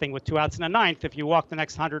 100-0 with 2 outs in the ninth. If you walk the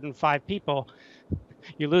next 105 people,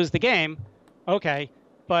 you lose the game. Okay.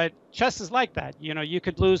 But chess is like that. You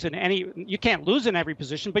could lose you can't lose in every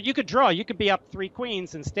position, but you could draw. You could be up 3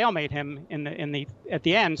 queens and stalemate him at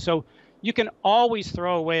the end. So you can always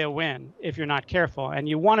throw away a win if you're not careful, and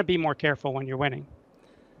you want to be more careful when you're winning.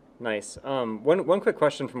 Nice. One quick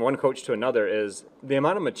question from one coach to another is the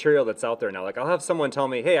amount of material that's out there now. Like I'll have someone tell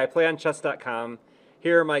me, hey, I play on chess.com,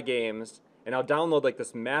 here are my games, and I'll download like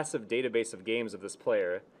this massive database of games of this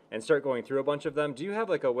player and start going through a bunch of them. Do you have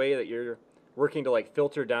like a way that you're working to like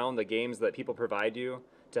filter down the games that people provide you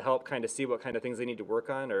to help kind of see what kind of things they need to work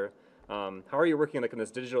on? Or how are you working like in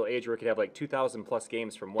this digital age where we could have like 2,000 plus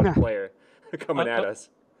games from one player coming at us?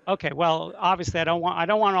 Okay, well, obviously I don't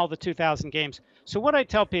want all the 2,000 games. So what I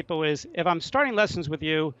tell people is if I'm starting lessons with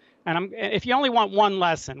you and if you only want one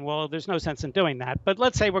lesson, well, there's no sense in doing that. But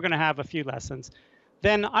let's say we're going to have a few lessons.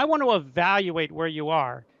 Then I want to evaluate where you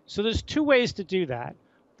are. So there's 2 ways to do that.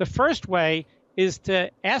 The first way is I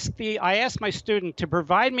ask my student to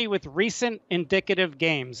provide me with recent indicative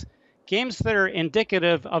games that are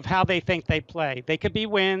indicative of how they think they play. They could be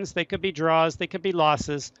wins, they could be draws, they could be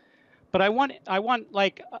losses. But I want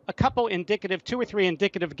like a couple indicative, 2 or 3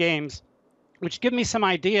 indicative games, which give me some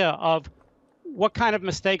idea of what kind of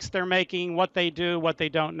mistakes they're making, what they do, what they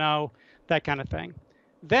don't know, that kind of thing.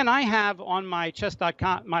 Then I have on my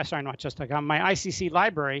chess.com, my ICC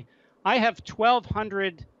library, I have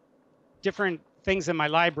 1,200 different things in my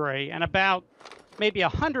library, and about maybe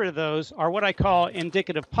 100 of those are what I call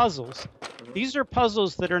indicative puzzles. These are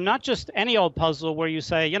puzzles that are not just any old puzzle where you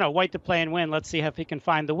say, white to play and win, let's see if he can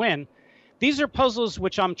find the win. These are puzzles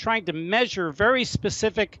which I'm trying to measure very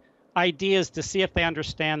specific ideas to see if they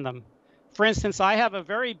understand them. For instance, I have a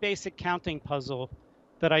very basic counting puzzle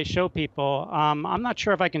that I show people. I'm not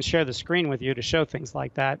sure if I can share the screen with you to show things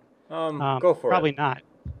like that. Go for it. Probably not.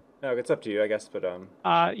 No, it's up to you, I guess. But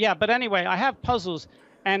yeah, but anyway, I have puzzles,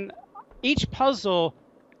 and each puzzle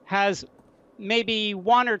has maybe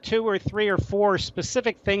 1 or 2 or 3 or 4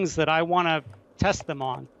 specific things that I want to test them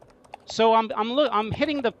on. So I'm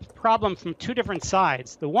hitting the problem from 2 different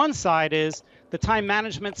sides. The one side is the time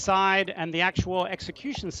management side, and the actual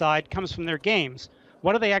execution side comes from their games.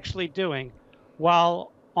 What are they actually doing?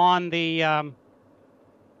 While on the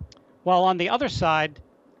other side,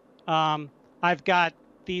 I've got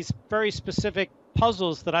these very specific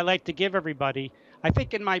puzzles that I like to give everybody. I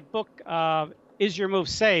think in my book, Is Your Move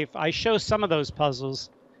Safe?, I show some of those puzzles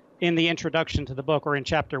in the introduction to the book, or in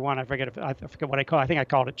chapter 1. I forget what I call it. I think I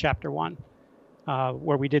called it chapter 1,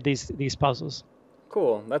 where we did these puzzles.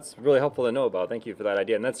 Cool. That's really helpful to know about. Thank you for that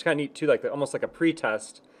idea. And that's kind of neat too, like almost like a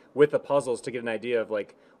pre-test with the puzzles to get an idea of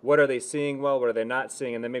like what are they seeing well, what are they not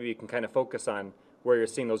seeing, and then maybe you can kind of focus on where you're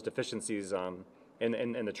seeing those deficiencies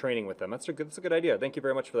in the training with them. That's a good idea. Thank you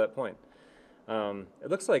very much for that point. It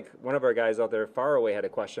looks like one of our guys out there far away had a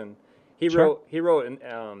question. He wrote,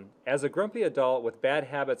 as a grumpy adult with bad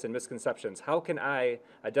habits and misconceptions, how can I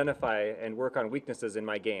identify and work on weaknesses in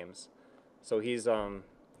my games? So he's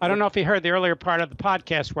I don't know if you heard the earlier part of the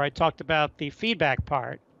podcast where I talked about the feedback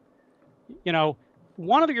part.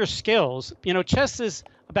 One of your skills, chess is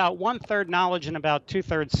about 1/3 knowledge and about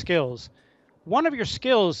 2/3 skills. One of your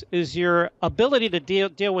skills is your ability to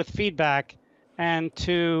deal with feedback and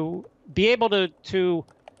to be able to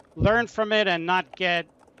learn from it and not get,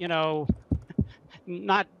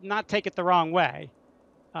 not take it the wrong way.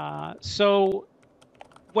 So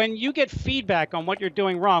when you get feedback on what you're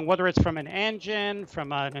doing wrong, whether it's from an engine,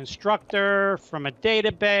 from an instructor, from a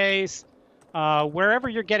database, wherever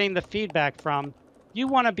you're getting the feedback from, you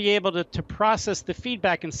want to be able to process the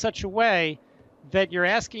feedback in such a way that you're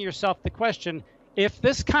asking yourself the question, if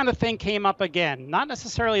this kind of thing came up again, not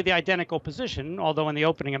necessarily the identical position, although in the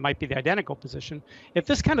opening it might be the identical position, if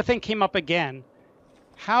this kind of thing came up again,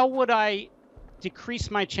 how would I decrease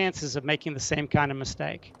my chances of making the same kind of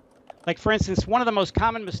mistake? Like, for instance, one of the most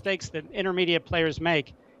common mistakes that intermediate players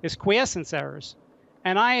make is quiescence errors.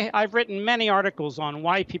 And I've written many articles on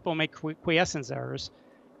why people make quiescence errors.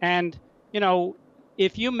 And,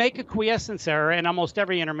 if you make a quiescence error, and almost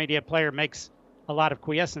every intermediate player makes a lot of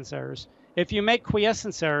quiescence errors, if you make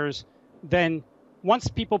quiescence errors, then once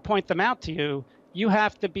people point them out to you, you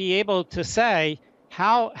have to be able to say,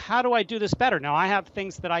 how do I do this better? Now, I have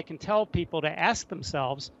things that I can tell people to ask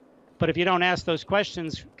themselves, but if you don't ask those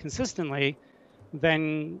questions consistently,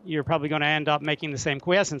 then you're probably going to end up making the same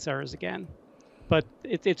quiescence errors again. But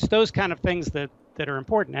it's those kind of things that are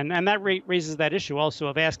important, and that raises that issue also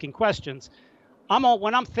of asking questions.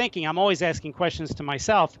 When I'm thinking, I'm always asking questions to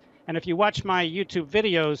myself. And if you watch my YouTube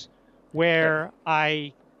videos where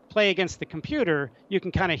I play against the computer, you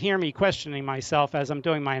can kind of hear me questioning myself as I'm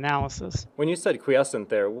doing my analysis. When you said quiescent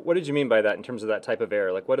there, what did you mean by that in terms of that type of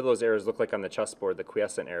error? Like, what do those errors look like on the chessboard, the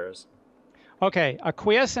quiescent errors? Okay, a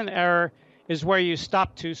quiescent error is where you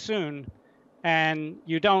stop too soon and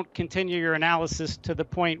you don't continue your analysis to the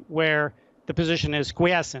point where the position is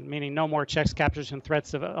quiescent, meaning no more checks, captures, and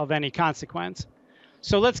threats of any consequence.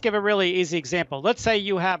 So let's give a really easy example. Let's say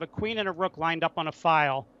you have a queen and a rook lined up on a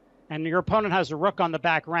file, and your opponent has a rook on the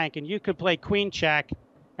back rank, and you could play queen check,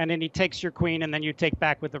 and then he takes your queen, and then you take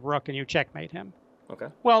back with the rook, and you checkmate him. Okay.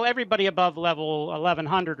 Well, everybody above level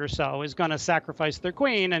 1100 or so is going to sacrifice their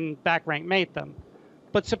queen and back rank mate them.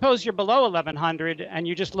 But suppose you're below 1100, and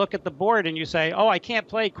you just look at the board, and you say, oh, I can't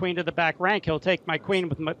play queen to the back rank. He'll take my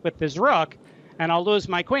queen with his rook, and I'll lose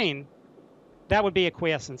my queen. That would be a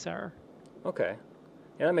quiescence error. Okay.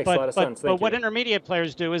 Yeah, that makes a lot of sense. But what intermediate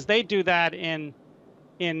players do is they do that in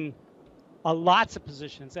lots of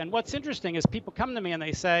positions. And what's interesting is people come to me and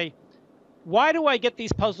they say, why do I get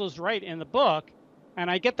these puzzles right in the book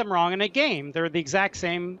and I get them wrong in a game? They're the exact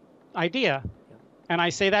same idea. Yeah. And I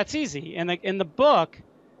say that's easy. In the book,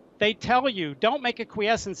 they tell you, don't make a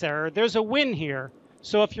quiescence error. There's a win here.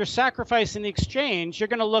 So if you're sacrificing the exchange, you're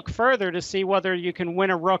going to look further to see whether you can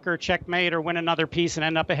win a rook or checkmate or win another piece and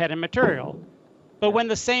end up ahead in material. But when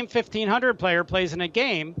the same 1500 player plays in a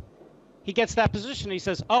game, he gets that position. He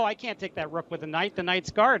says, oh, I can't take that rook with a knight. The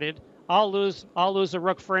knight's guarded. I'll lose a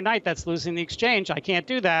rook for a knight. That's losing the exchange. I can't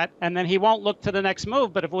do that. And then he won't look to the next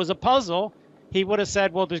move. But if it was a puzzle, he would have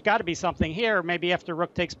said, well, there's got to be something here. Maybe after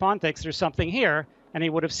rook takes, pawn takes, there's something here. And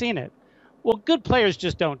he would have seen it. Well, good players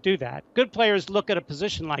just don't do that. Good players look at a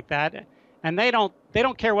position like that, and they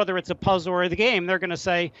don't care whether it's a puzzle or the game. They're going to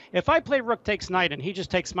say, if I play rook takes knight and he just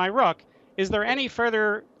takes my rook, is there any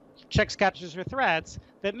further checks, captures, or threats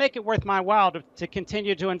that make it worth my while to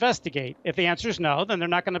continue to investigate? If the answer is no, then they're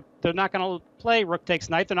not going to play rook takes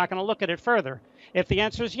knight. They're not going to look at it further. If the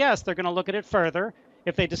answer is yes, they're going to look at it further.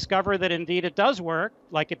 If they discover that indeed it does work,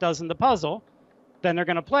 like it does in the puzzle, then they're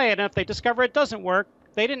going to play it. And if they discover it doesn't work,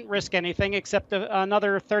 they didn't risk anything except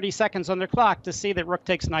another 30 seconds on their clock to see that rook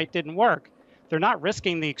takes knight didn't work. They're not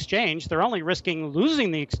risking the exchange. They're only risking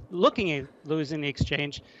losing the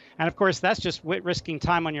exchange. And of course, that's just risking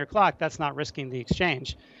time on your clock. That's not risking the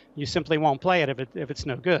exchange. You simply won't play it if it's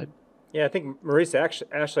no good. Yeah, I think Maurice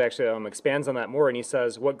Ashley actually expands on that more, and he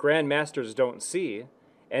says what grandmasters don't see,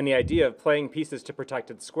 and the idea of playing pieces to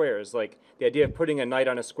protected squares, like the idea of putting a knight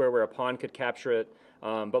on a square where a pawn could capture it.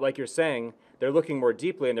 But like you're saying, they're looking more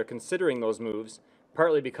deeply and they're considering those moves,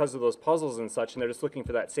 partly because of those puzzles and such, and they're just looking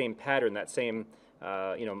for that same pattern, that same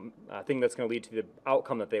thing that's going to lead to the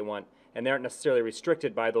outcome that they want. And they aren't necessarily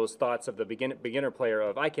restricted by those thoughts of the beginner player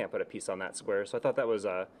of, I can't put a piece on that square. So I thought that was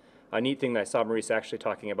a neat thing that I saw Maurice actually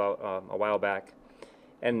talking about a while back.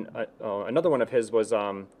 And another one of his was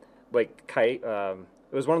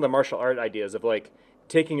it was one of the martial art ideas of like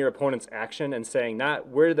taking your opponent's action and saying not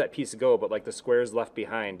where did that piece go, but like the squares left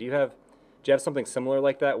behind. Do you have something similar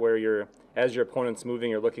like that where as your opponent's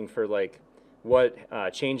moving, you're looking for like what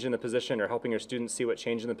changed in the position, or helping your students see what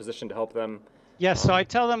changed in the position to help them? Yes, so I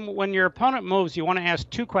tell them when your opponent moves, you want to ask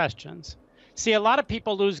two questions. See, a lot of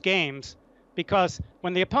people lose games because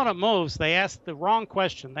when the opponent moves, they ask the wrong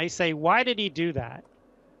question. They say, why did he do that?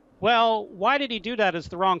 Well, why did he do that is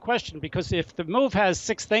the wrong question, because if the move has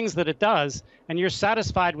 6 things that it does and you're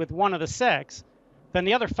satisfied with one of the 6, then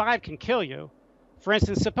the other 5 can kill you. For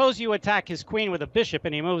instance, suppose you attack his queen with a bishop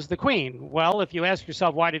and he moves the queen. Well, if you ask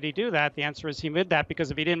yourself, why did he do that? The answer is he did that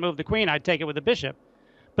because if he didn't move the queen, I'd take it with the bishop.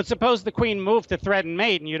 But suppose the queen moved to threaten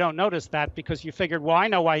mate and you don't notice that because you figured, well, I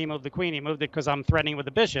know why he moved the queen. He moved it because I'm threatening with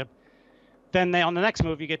the bishop. Then on the next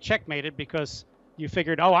move, you get checkmated because you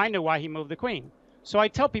figured, oh, I knew why he moved the queen. So I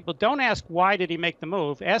tell people, don't ask why did he make the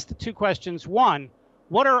move. Ask the 2 questions. 1,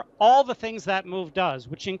 what are all the things that move does,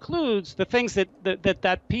 which includes the things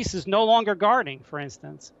that piece is no longer guarding, for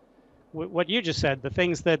instance. What you just said, the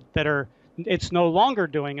things that it's no longer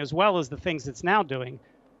doing, as well as the things it's now doing.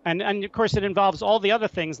 And of course, it involves all the other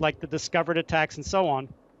things like the discovered attacks and so on.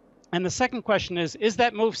 And the second question is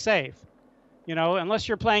that move safe? You know, unless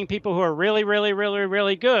you're playing people who are really, really, really,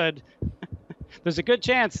 really good, there's a good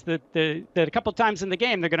chance that that a couple times in the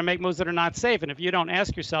game they're going to make moves that are not safe. And if you don't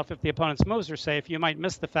ask yourself if the opponent's moves are safe, you might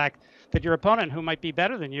miss the fact that your opponent, who might be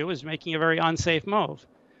better than you, is making a very unsafe move.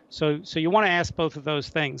 So you want to ask both of those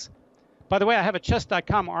things. By the way, I have a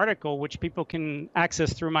chess.com article which people can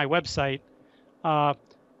access through my website,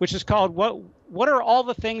 which is called "What are all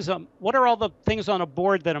the things on a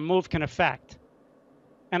board that a move can affect?"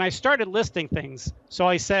 And I started listing things. So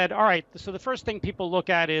I said, all right, so the first thing people look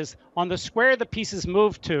at is on the square the pieces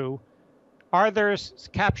move to, are there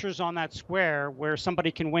captures on that square where somebody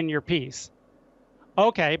can win your piece?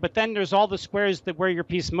 Okay, but then there's all the squares where your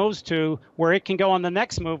piece moves to, where it can go on the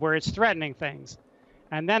next move where it's threatening things.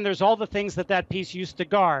 And then there's all the things that piece used to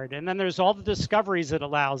guard. And then there's all the discoveries it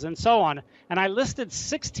allows and so on. And I listed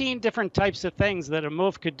 16 different types of things that a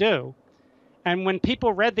move could do. And when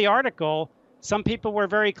people read the article, some people were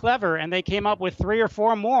very clever and they came up with 3 or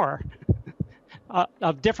 4 more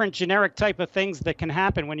of different generic type of things that can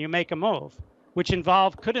happen when you make a move, which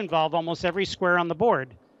could involve almost every square on the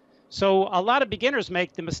board. So a lot of beginners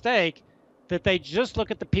make the mistake that they just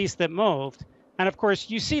look at the piece that moved. And of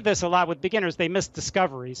course, you see this a lot with beginners. They miss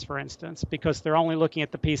discoveries, for instance, because they're only looking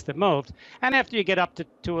at the piece that moved. And after you get up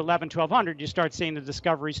to 11, 1200, you start seeing the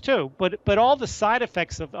discoveries too. But all the side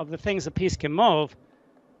effects of the things a piece can move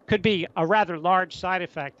could be a rather large side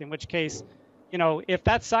effect, in which case, if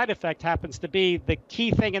that side effect happens to be the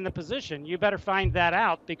key thing in the position, you better find that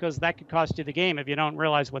out, because that could cost you the game if you don't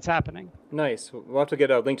realize what's happening. Nice. We'll have to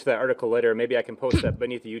get a link to that article later. Maybe I can post that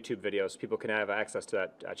beneath the YouTube video so people can have access to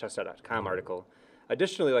that chess.com article.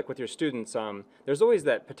 Additionally, like with your students, there's always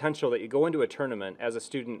that potential that you go into a tournament as a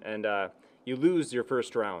student and you lose your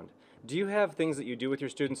first round. Do you have things that you do with your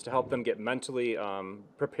students to help them get mentally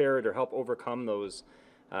prepared or help overcome those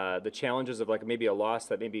the challenges of like maybe a loss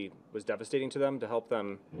that maybe was devastating to them, to help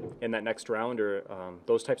them in that next round, or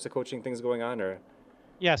those types of coaching things going on? Or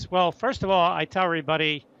Yes. Well, first of all, I tell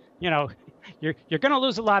everybody, you're going to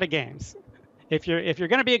lose a lot of games. If you're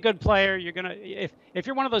going to be a good player, if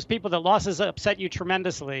you're one of those people that losses upset you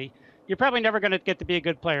tremendously, you're probably never going to get to be a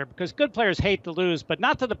good player, because good players hate to lose, but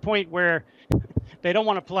not to the point where they don't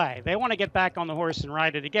want to play. They want to get back on the horse and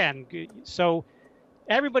ride it again. So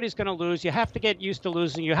everybody's going to lose. You have to get used to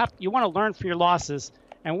losing. You want to learn from your losses.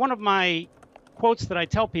 And one of my quotes that I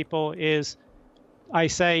tell people is, I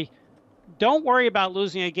say, don't worry about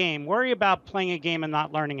losing a game. Worry about playing a game and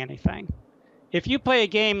not learning anything. If you play a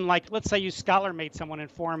game like, let's say you scholar mate someone in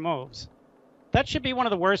 4 moves, that should be one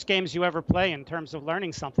of the worst games you ever play in terms of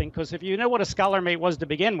learning something, because if you know what a scholar mate was to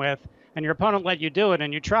begin with and your opponent let you do it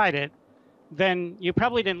and you tried it, then you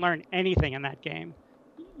probably didn't learn anything in that game.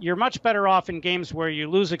 You're much better off in games where you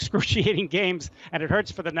lose excruciating games and it hurts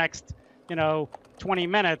for the next, 20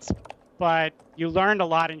 minutes, but you learned a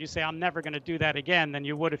lot and you say, I'm never going to do that again, than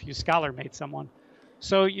you would if you scholar mate someone.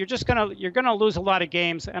 So you're gonna lose a lot of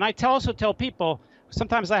games. And I also tell people,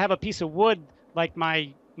 sometimes I have a piece of wood like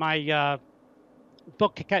my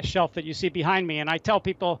bookshelf that you see behind me, and I tell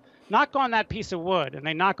people, knock on that piece of wood, and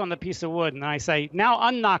they knock on the piece of wood, and I say, now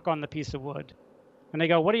unknock on the piece of wood. And they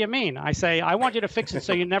go, what do you mean? I say, I want you to fix it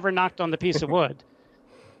so you never knocked on the piece of wood.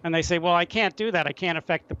 And they say, well, I can't do that. I can't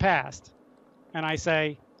affect the past. And I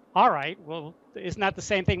say, all right, well, isn't that the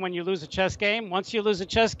same thing when you lose a chess game? Once you lose a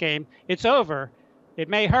chess game, it's over. It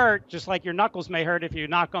may hurt, just like your knuckles may hurt if you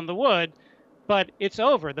knock on the wood, but it's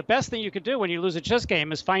over. The best thing you could do when you lose a chess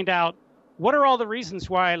game is find out, what are all the reasons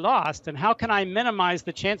why I lost, and how can I minimize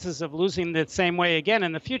the chances of losing the same way again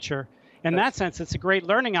in the future? In that sense, it's a great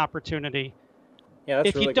learning opportunity. Yeah, that's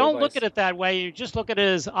if really you don't good look advice. at it that way, you just look at it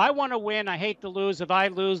as, I want to win, I hate to lose. If I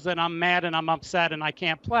lose, then I'm mad and I'm upset and I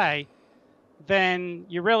can't play. Then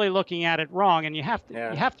you're really looking at it wrong, and you have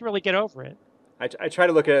to really get over it. I try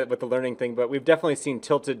to look at it with the learning thing, but we've definitely seen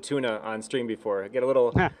tilted tuna on stream before. Get a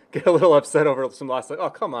little upset over some loss. Like, oh,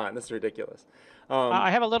 come on, this is ridiculous. I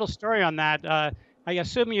have a little story on that. I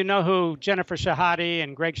assume you know who Jennifer Shahade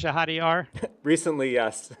and Greg Shahade are? Recently,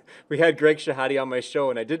 yes. We had Greg Shahade on my show,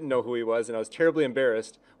 and I didn't know who he was, and I was terribly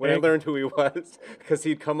embarrassed when I learned who he was, because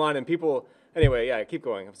he'd come on and people... Anyway, yeah, keep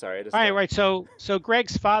going. I'm sorry. Right. So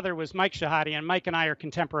Greg's father was Mike Shahade, and Mike and I are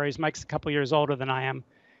contemporaries. Mike's a couple years older than I am.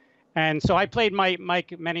 And so I played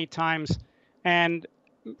Mike many times. And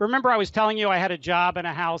remember, I was telling you I had a job and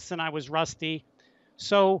a house and I was rusty.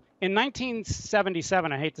 So in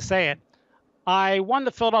 1977, I hate to say it, I won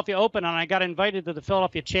the Philadelphia Open and I got invited to the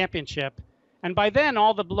Philadelphia Championship. And by then,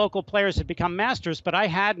 all the local players had become masters, but I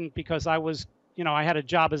hadn't, because I was, I had a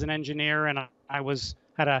job as an engineer and I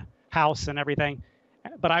had a house and everything.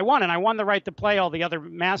 but I won, and I won the right to play all the other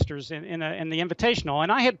masters in the Invitational.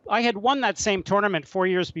 And I had won that same tournament 4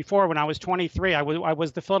 years before when I was 23. I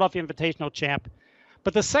was the Philadelphia Invitational champ.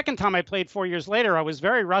 But the second time I played 4 years later, I was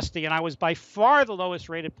very rusty, and I was by far the lowest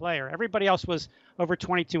rated player. Everybody else was over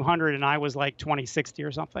 2,200, and I was like 2060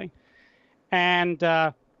 or something. And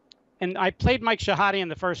I played Mike Shahade in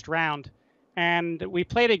the first round, and we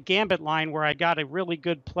played a gambit line where I got a really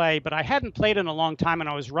good play, but I hadn't played in a long time, and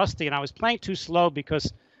I was rusty, and I was playing too slow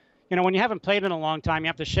because, you know, when you haven't played in a long time, you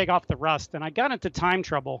have to shake off the rust, and I got into time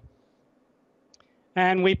trouble.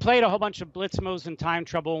 And we played a whole bunch of blitz moves in time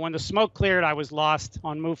trouble. When the smoke cleared, I was lost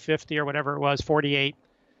on move 50 or whatever it was, 48.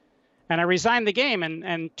 And I resigned the game,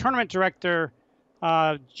 and tournament director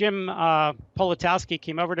Jim Politowski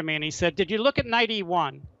came over to me, and he said, "Did you look at knight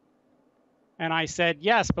e1?" And I said,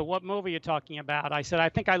 "Yes, but what move are you talking about?" I said, "I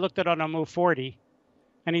think I looked at it on move 40.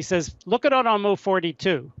 And he says, "Look at it on move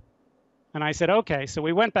 42. And I said, "Okay." So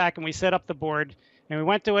we went back and we set up the board, and we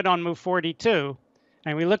went to it on move 42.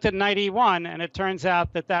 And we looked at knight e1, and it turns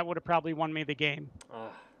out that that would have probably won me the game.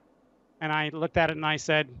 And I looked at it and I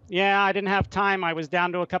said, "Yeah, I didn't have time. I was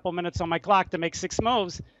down to a couple minutes on my clock to make 6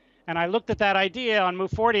 moves. And I looked at that idea on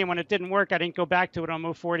move 40, and when it didn't work, I didn't go back to it on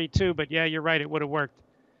move 42. But yeah, you're right, it would have worked."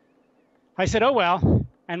 I said, "Oh, well."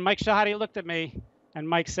 And Mike Shahade looked at me, and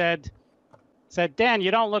Mike said, "Dan, you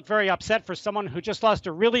don't look very upset for someone who just lost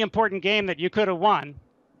a really important game that you could have won."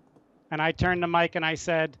 And I turned to Mike and I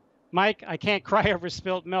said, "Mike, I can't cry over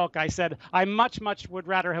spilt milk." I said, "I much would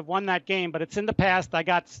rather have won that game, but it's in the past. I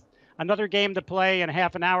got another game to play in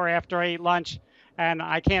half an hour after I ate lunch, and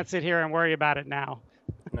I can't sit here and worry about it now."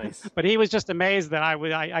 Nice. But he was just amazed that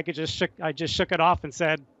I just shook it off and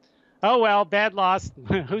said, "Oh, well, bad loss.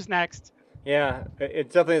 Who's next?" Yeah, it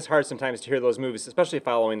definitely is hard sometimes to hear those moves, especially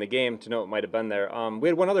following the game, to know what might have been there. We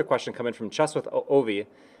had one other question come in from Chess with Ovi.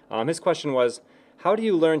 His question was, how do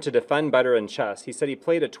you learn to defend better in chess? He said he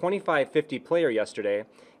played a 25-50 player yesterday,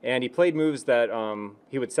 and he played moves that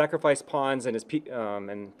he would sacrifice pawns and his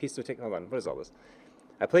pieces would take. Hold on, what is all this?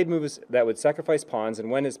 I played moves that would sacrifice pawns,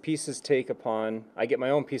 and when his pieces take a pawn, I get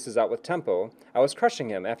my own pieces out with tempo. I was crushing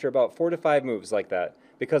him after about 4 to 5 moves like that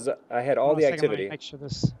because I had all the activity. Make sure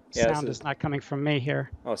this sound is not coming from me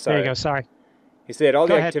here. Oh, sorry. There you go. Sorry. He said all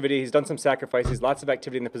the activity. He's done some sacrifices, lots of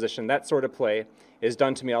activity in the position. That sort of play is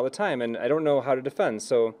done to me all the time, and I don't know how to defend.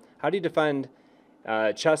 So how do you defend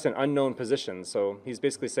chess in unknown positions? So he's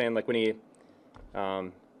basically saying, like, when he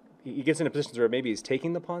gets into positions where maybe he's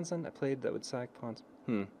taking the pawns on. I played that would sack pawns.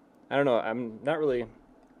 I don't know. I'm not really.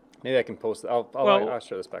 Maybe I can post it. I'll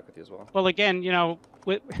share this back with you as well. Well, again, you know,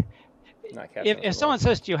 if someone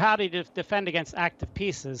says to you, "How do you defend against active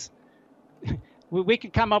pieces?" we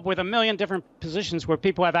could come up with a million different positions where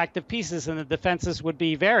people have active pieces, and the defenses would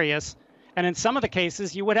be various. And in some of the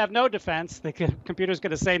cases, you would have no defense. The computer's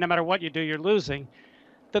going to say, no matter what you do, you're losing.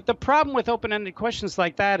 The problem with open-ended questions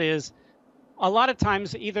like that is, a lot of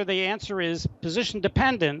times, either the answer is position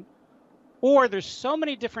dependent, or there's so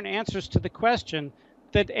many different answers to the question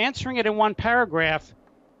that answering it in one paragraph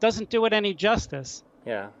doesn't do it any justice.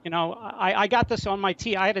 Yeah. You know, I got this on my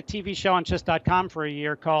I had a TV show on chess.com for a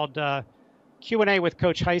year called Q&A with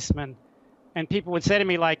Coach Heisman. And people would say to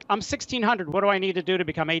me, like, "I'm 1,600. What do I need to do to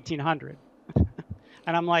become 1,800?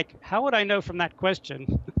 And I'm like, how would I know from that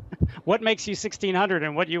question what makes you 1,600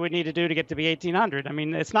 and what you would need to do to get to be 1,800? I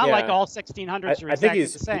mean, it's not like all 1,600s are exactly the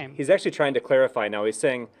same. He's actually trying to clarify now. He's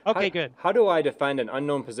saying, okay, good. How do I defend in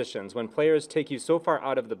unknown positions when players take you so far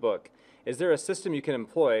out of the book? Is there a system you can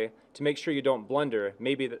employ to make sure you don't blunder?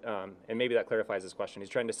 Maybe and maybe that clarifies his question. He's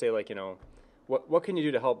trying to say, like, you know, what can you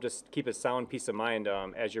do to help just keep a sound peace of mind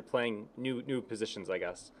as you're playing new positions, I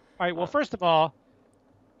guess? All right. Well, first of all,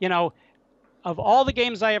 you know, of all the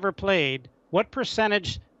games I ever played, what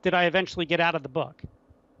percentage did I eventually get out of the book?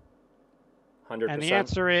 100%. And the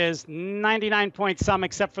answer is 99 point some,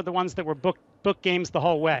 except for the ones that were book games the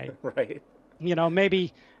whole way. Right. You know,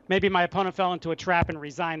 maybe my opponent fell into a trap and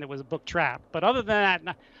resigned that was a book trap. But other than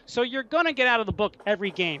that, so you're going to get out of the book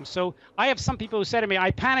every game. So I have some people who say to me,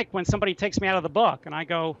 "I panic when somebody takes me out of the book." And I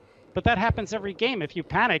go, but that happens every game. If you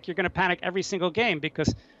panic, you're going to panic every single game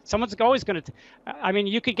because someone's always going to. I mean,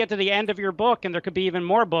 you could get to the end of your book and there could be even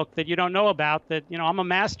more book that you don't know about that, you know, I'm a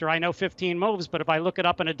master. I know 15 moves, but if I look it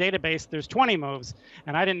up in a database, there's 20 moves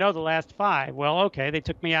and I didn't know the last 5. Well, okay, they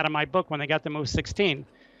took me out of my book when they got to move 16.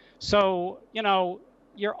 So, you know,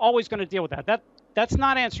 you're always going to deal with that. That's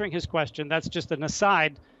not answering his question. That's just an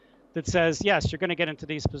aside that says, yes, you're going to get into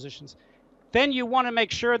these positions. Then you want to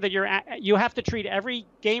make sure that you have to treat every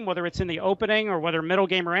game, whether it's in the opening or whether middle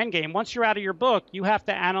game or end game. Once you're out of your book, you have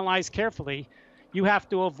to analyze carefully. You have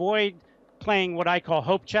to avoid playing what I call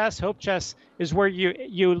hope chess. Hope chess is where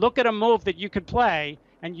you look at a move that you could play,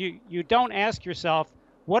 and you don't ask yourself,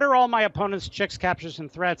 what are all my opponent's checks, captures,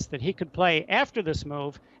 and threats that he could play after this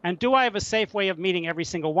move, and do I have a safe way of meeting every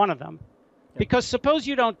single one of them? Because suppose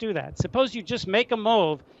you don't do that. Suppose you just make a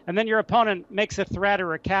move, and then your opponent makes a threat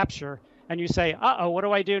or a capture, and you say, uh-oh, what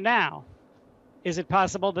do I do now? Is it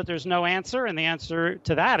possible that there's no answer? And the answer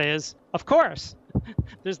to that is, of course.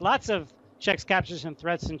 There's lots of checks, captures, and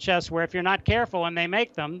threats in chess where if you're not careful and they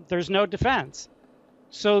make them, there's no defense.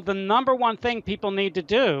 So the number one thing people need to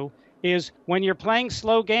do is when you're playing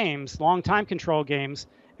slow games, long time control games,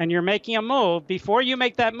 and you're making a move, before you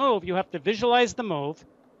make that move, you have to visualize the move,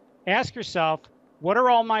 ask yourself, what are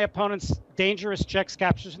all my opponent's dangerous checks,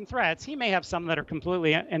 captures, and threats? He may have some that are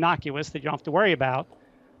completely innocuous that you don't have to worry about.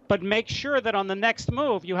 But make sure that on the next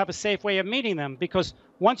move, you have a safe way of meeting them. Because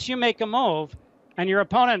once you make a move and your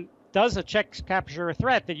opponent does a check, capture, or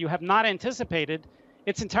threat that you have not anticipated,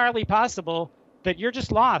 it's entirely possible that you're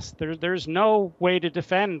just lost. There's no way to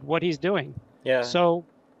defend what he's doing. Yeah. So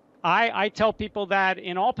I tell people that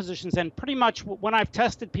in all positions, and pretty much when I've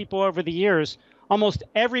tested people over the years, almost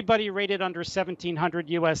everybody rated under 1700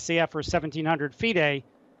 USCF or 1700 FIDE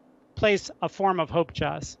plays a form of hope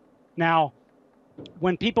chess. Now,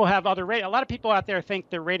 when people have other ratings, a lot of people out there think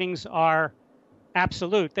their ratings are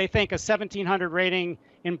absolute. They think a 1700 rating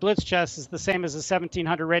in Blitz Chess is the same as a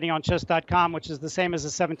 1700 rating on chess.com, which is the same as a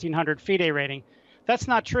 1700 FIDE rating. That's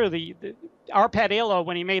not true. Arpad Elo,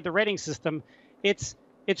 when he made the rating system, it's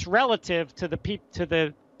relative to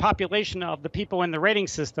the population of the people in the rating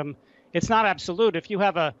system. It's not absolute. If you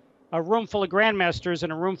have a room full of grandmasters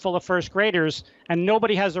and a room full of first graders, and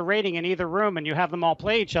nobody has a rating in either room, and you have them all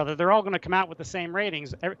play each other, they're all going to come out with the same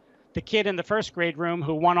ratings. The kid in the first grade room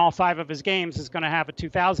who won all 5 of his games is going to have a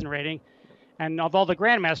 2000 rating. And of all the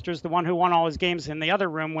grandmasters, the one who won all his games in the other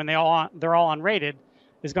room when they're all unrated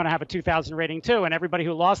is going to have a 2000 rating too. And everybody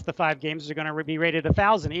who lost the 5 games are going to be rated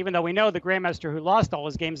 1000, even though we know the grandmaster who lost all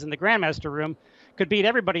his games in the grandmaster room could beat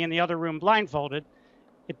everybody in the other room blindfolded.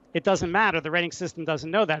 It doesn't matter. The rating system doesn't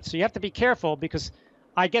know that. So you have to be careful, because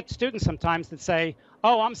I get students sometimes that say,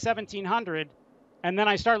 oh, I'm 1700. And then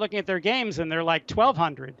I start looking at their games and they're like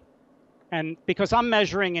 1200. And because I'm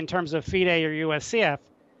measuring in terms of FIDE or USCF,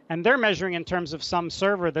 and they're measuring in terms of some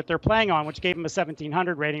server that they're playing on, which gave them a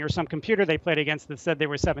 1700 rating, or some computer they played against that said they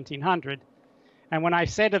were 1700. And when I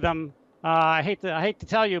say to them, I hate to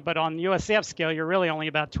tell you, but on USCF scale, you're really only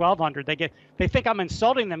about 1200. They think I'm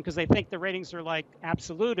insulting them because they think the ratings are like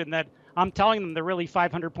absolute, and that I'm telling them they're really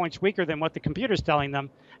 500 points weaker than what the computer's telling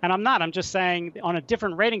them. And I'm not. I'm just saying on a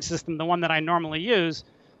different rating system, the one that I normally use,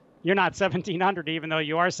 you're not 1700, even though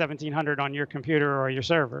you are 1700 on your computer or your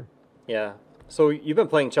server. Yeah. So you've been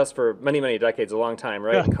playing chess for many, many decades, a long time,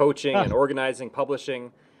 right? And coaching and organizing,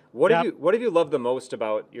 publishing. What have you loved the most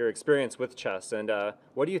about your experience with chess, and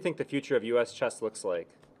what do you think the future of U.S. chess looks like?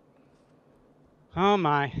 Oh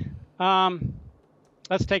my!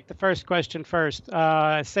 Let's take the first question first.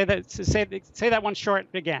 Say that one short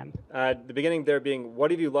again. The beginning there being,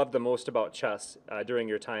 what have you loved the most about chess during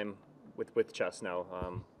your time with chess now?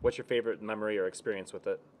 What's your favorite memory or experience with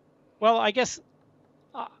it? Well, I guess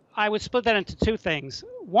I would split that into 2 things.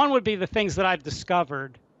 One would be the things that I've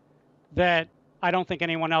discovered that I don't think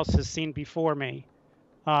anyone else has seen before me.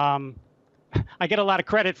 I get a lot of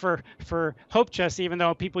credit for hope chess, even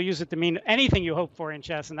though people use it to mean anything you hope for in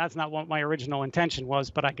chess, and that's not what my original intention was,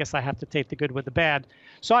 but I guess I have to take the good with the bad.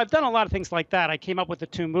 So I've done a lot of things like that. I came up with the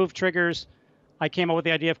 2 move triggers. I came up with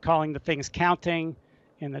the idea of calling the things counting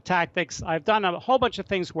in the tactics. I've done a whole bunch of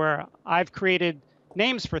things where I've created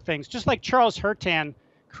names for things, just like Charles Hertan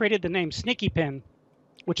created the name Sneaky Pin,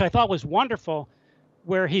 which I thought was wonderful,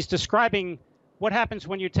 where he's describing what happens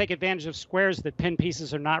when you take advantage of squares that pin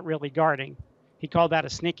pieces are not really guarding. He called that a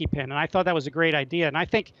sneaky pin, and I thought that was a great idea. And I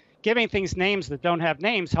think giving things names that don't have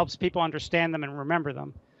names helps people understand them and remember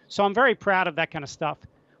them. So I'm very proud of that kind of stuff.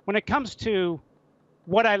 When it comes to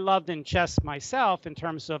what I loved in chess myself, in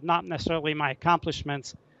terms of not necessarily my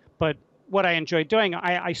accomplishments, but what I enjoy doing,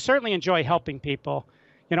 I certainly enjoy helping people.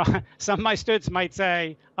 You know, some of my students might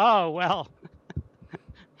say, oh, well,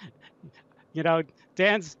 you know,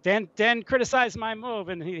 Dan criticized my move,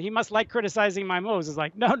 and he must like criticizing my moves. It's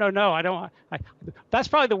like, no, I don't. That's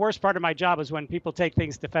probably the worst part of my job, is when people take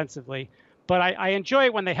things defensively. But I enjoy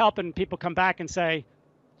it when they help and people come back and say,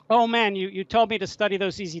 oh man, you told me to study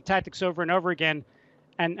those easy tactics over and over again,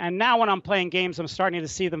 and now when I'm playing games, I'm starting to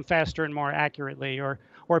see them faster and more accurately.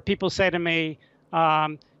 Or people say to me,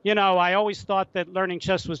 you know, I always thought that learning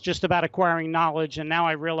chess was just about acquiring knowledge, and now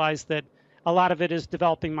I realize that a lot of it is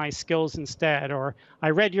developing my skills instead. Or I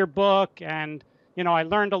read your book, and I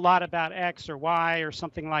learned a lot about X or Y or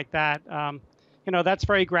something like that. That's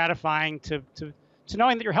very gratifying to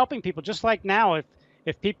knowing that you're helping people. Just like now,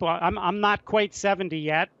 if people, I'm not quite 70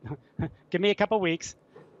 yet, give me a couple weeks,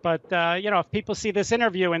 but if people see this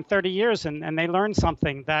interview in 30 years and they learn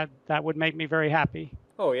something, that would make me very happy.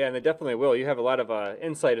 Oh yeah, and they definitely will. You have a lot of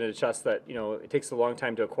insight into chess that it takes a long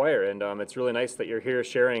time to acquire, and it's really nice that you're here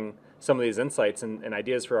sharing some of these insights and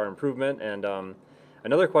ideas for our improvement. And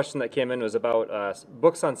another question that came in was about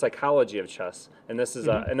books on psychology of chess, and this is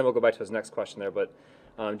and then we'll go back to his next question there. But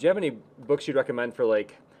do you have any books you'd recommend for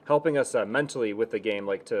like helping us mentally with the game,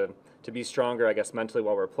 like to be stronger, I guess, mentally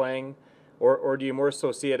while we're playing? Or do you more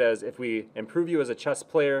so see it as if we improve you as a chess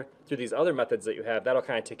player through these other methods that you have, that'll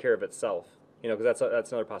kind of take care of itself? Because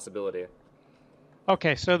that's another possibility.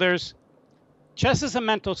 Okay, so chess is a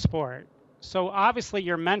mental sport. So obviously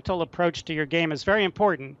your mental approach to your game is very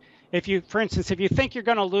important. For instance, if you think you're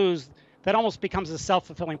going to lose, that almost becomes a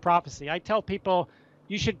self-fulfilling prophecy. I tell people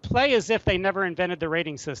you should play as if they never invented the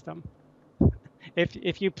rating system.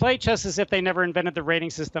 If you play chess as if they never invented the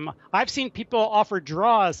rating system, I've seen people offer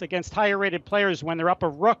draws against higher rated players when they're up a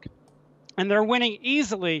rook and they're winning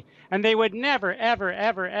easily, and they would never, ever,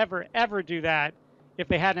 ever, ever, ever do that if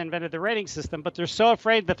they hadn't invented the rating system. But they're so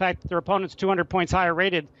afraid of the fact that their opponent's 200 points higher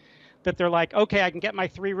rated that they're like, okay, I can get my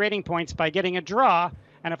 3 rating points by getting a draw,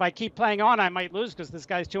 and if I keep playing on, I might lose because this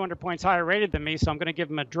guy's 200 points higher rated than me, so I'm going to give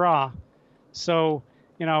him a draw. So,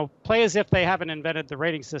 play as if they haven't invented the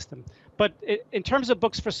rating system. But in terms of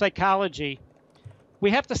books for psychology,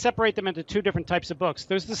 we have to separate them into 2 different types of books.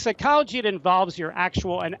 There's the psychology that involves your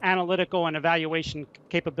actual and analytical and evaluation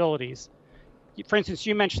capabilities. For instance,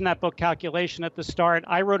 you mentioned that book, Calculation, at the start.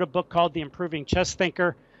 I wrote a book called The Improving Chess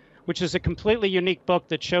Thinker, which is a completely unique book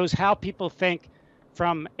that shows how people think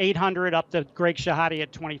from 800 up to Greg Shahade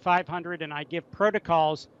at 2500, and I give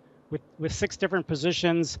protocols with 6 different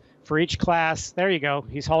positions for each class. There you go.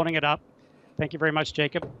 He's holding it up. Thank you very much,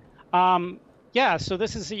 Jacob. Yeah, so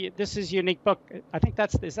this is a unique book. I think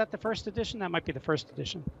is that the first edition? That might be the first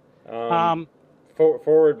edition.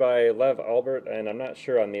 Forward by Lev Albert, and I'm not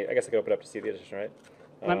sure on I guess I can open it up to see the edition, right?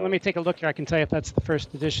 Let me take a look here. I can tell you if that's the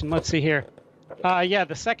first edition. Let's see here. Yeah,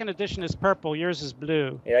 the second edition is purple. Yours is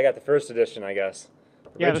blue. Yeah, I got the first edition, I guess.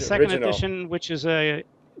 Yeah, the second edition, which is a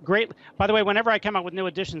great. By the way, whenever I come out with new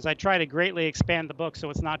editions, I try to greatly expand the book so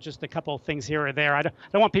it's not just a couple of things here or there. I don't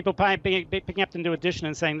want people picking up the new edition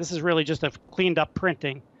and saying this is really just a cleaned up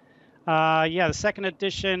printing. Yeah, the second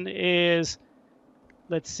edition is,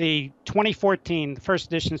 let's see, 2014. The first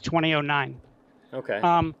edition is 2009.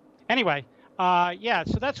 Okay. Anyway, yeah,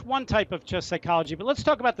 so that's one type of chess psychology. But let's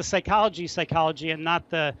talk about the psychology, and not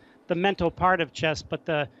the mental part of chess, but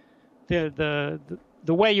the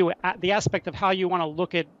way the aspect of how you want to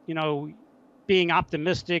look at, being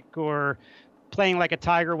optimistic or playing like a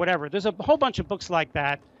tiger, whatever. There's a whole bunch of books like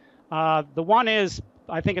that. The one is,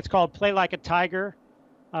 I think it's called Play Like a Tiger,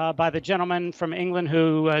 by the gentleman from England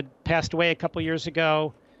who passed away a couple years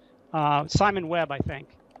ago, Simon Webb, I think.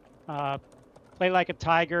 Play Like a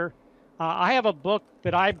Tiger. I have a book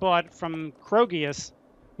that I bought from Krogius,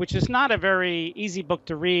 which is not a very easy book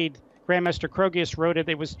to read. Grandmaster Krogius wrote it.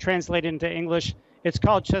 It was translated into English. It's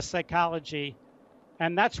called Chess Psychology,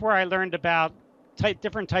 and that's where I learned about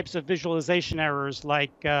different types of visualization errors,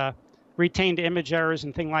 like retained image errors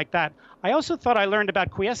and things like that. I also thought I learned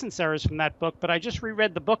about quiescence errors from that book, but I just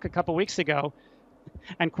reread the book a couple weeks ago,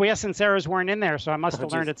 and quiescence errors weren't in there, so I must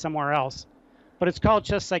have learned it somewhere else. But it's called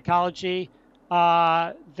Chess Psychology.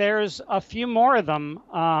 There's a few more of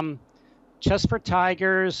them. Chess for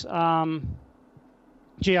Tigers.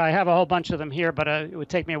 Gee, I have a whole bunch of them here, but it would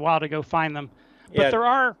take me a while to go find them. But there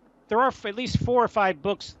are at least 4 or 5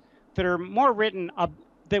 books that are more written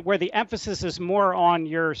where the emphasis is more on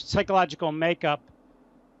your psychological makeup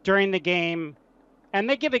during the game, and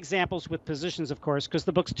they give examples with positions, of course, because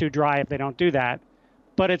the book's too dry if they don't do that.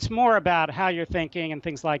 But it's more about how you're thinking and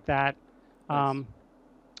things like that, and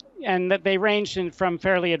that they range from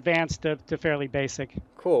fairly advanced to fairly basic.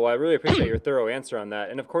 Cool. Well, I really appreciate your thorough answer on that.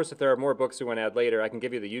 And of course, if there are more books we want to add later, I can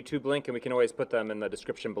give you the YouTube link, and we can always put them in the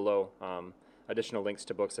description below. Additional links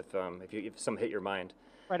to books if some hit your mind.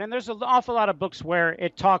 Right, and there's an awful lot of books where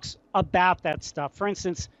it talks about that stuff. For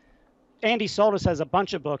instance, Andy Soltis has a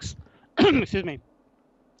bunch of books, excuse me,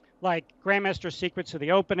 like Grandmaster Secrets of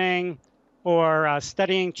the Opening, or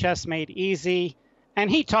Studying Chess Made Easy, and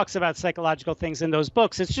he talks about psychological things in those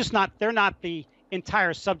books. It's just they're not the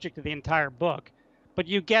entire subject of the entire book, but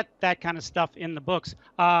you get that kind of stuff in the books.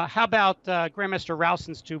 How about Grandmaster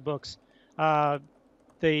Rowson's 2 books?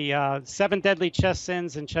 The 7 Deadly Chess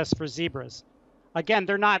Sins and Chess for Zebras. Again,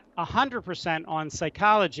 they're not 100% on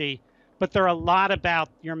psychology, but they're a lot about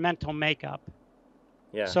your mental makeup.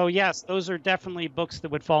 Yeah. So yes, those are definitely books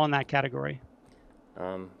that would fall in that category.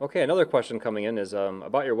 Okay, another question coming in is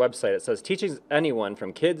about your website. It says, teaching anyone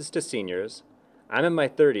from kids to seniors. I'm in my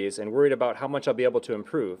 30s and worried about how much I'll be able to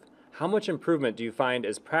improve. How much improvement do you find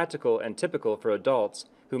is practical and typical for adults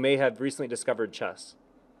who may have recently discovered chess?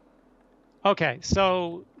 Okay,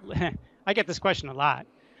 so I get this question a lot.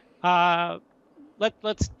 Uh,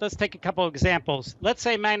 let's take a couple of examples. Let's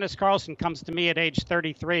say Magnus Carlsen comes to me at age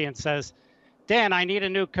 33 and says, Dan, I need a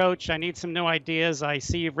new coach. I need some new ideas. I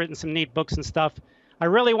see you've written some neat books and stuff. I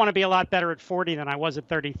really want to be a lot better at 40 than I was at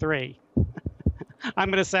 33. I'm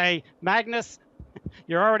going to say, Magnus,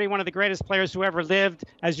 you're already one of the greatest players who ever lived.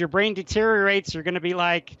 As your brain deteriorates, you're going to be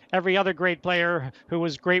like every other great player who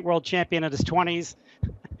was great world champion in his 20s.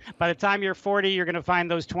 By the time you're 40, you're going to find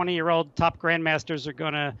those 20-year-old top grandmasters are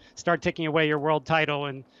going to start taking away your world title,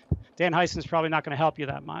 and Dan Heisman's probably not going to help you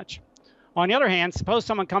that much. On the other hand, suppose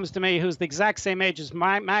someone comes to me who's the exact same age as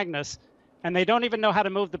Magnus, and they don't even know how to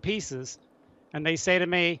move the pieces, and they say to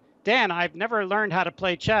me, Dan, I've never learned how to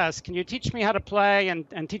play chess. Can you teach me how to play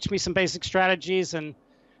and teach me some basic strategies? And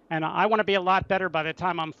I want to be a lot better by the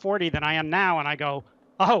time I'm 40 than I am now. And I go,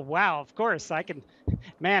 oh, wow, of course I can.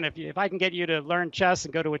 Man, if I can get you to learn chess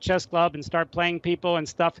and go to a chess club and start playing people and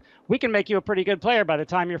stuff, we can make you a pretty good player by the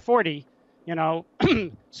time you're 40, you know.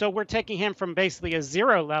 So we're taking him from basically a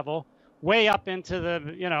 0 level way up into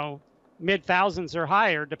the, mid thousands or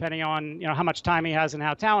higher, depending on, how much time he has and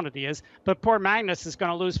how talented he is. But poor Magnus is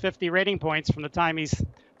going to lose 50 rating points from the time he's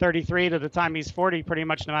 33 to the time he's 40, pretty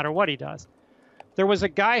much no matter what he does. There was a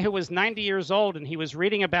guy who was 90 years old, and he was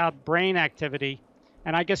reading about brain activity.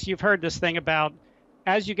 And I guess you've heard this thing about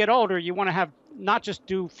as you get older, you want to have not just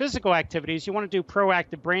do physical activities, you want to do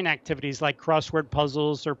proactive brain activities like crossword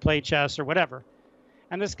puzzles or play chess or whatever.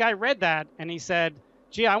 And this guy read that and he said,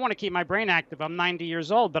 gee, I want to keep my brain active. I'm 90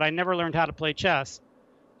 years old, but I never learned how to play chess.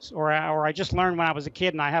 Or I just learned when I was a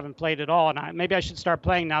kid and I haven't played at all. And maybe I should start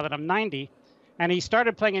playing now that I'm 90. And he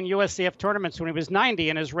started playing in USCF tournaments when he was 90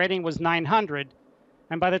 and his rating was 900.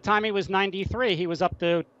 And by the time he was 93, he was up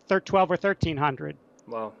to 12 or 1300.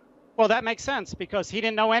 Wow. Well, that makes sense because he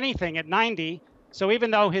didn't know anything at 90. So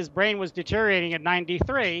even though his brain was deteriorating at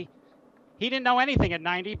 93, he didn't know anything at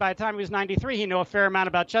 90. By the time he was 93, he knew a fair amount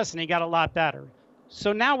about chess and he got a lot better.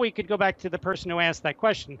 So now we could go back to the person who asked that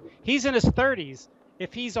question. He's in his 30s.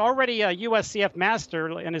 If he's already a USCF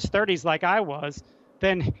master in his 30s like I was,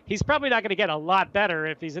 then he's probably not going to get a lot better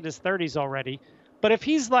if he's in his 30s already. But if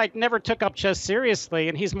he's like never took up chess seriously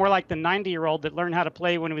and he's more like the 90-year-old that learned how to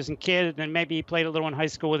play when he was a kid and maybe he played a little in high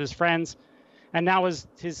school with his friends, and now his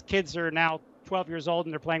kids are now 12 years old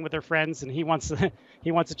and they're playing with their friends and he wants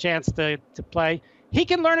a chance to play, he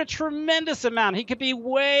can learn a tremendous amount. He could be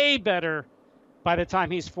way better by the time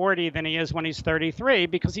he's 40 than he is when he's 33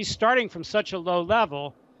 because he's starting from such a low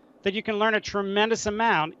level that you can learn a tremendous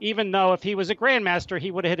amount, even though if he was a grandmaster,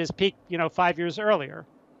 he would have hit his peak, 5 years earlier.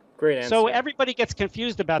 Great answer. So everybody gets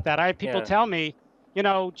confused about that. I have people tell me,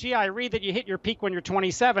 gee, I read that you hit your peak when you're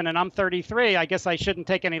 27 and I'm 33. I guess I shouldn't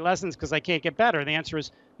take any lessons because I can't get better. The answer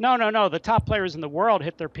is no. The top players in the world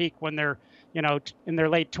hit their peak when they're, in their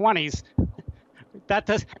late 20s. That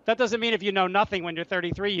doesn't mean if you know nothing when you're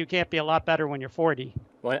 33, you can't be a lot better when you're 40.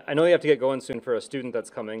 Well, I know you have to get going soon for a student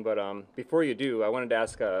that's coming, but before you do, I wanted to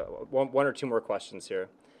ask one or two more questions here.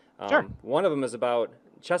 Sure. One of them is about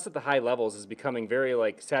chess at the high levels is becoming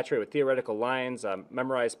very saturated with theoretical lines,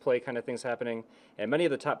 memorized play kind of things happening, and many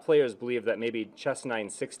of the top players believe that maybe chess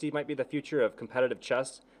 960 might be the future of competitive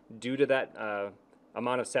chess due to that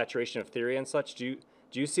amount of saturation of theory and such.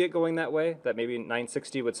 Do you see it going that way, that maybe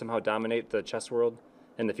 960 would somehow dominate the chess world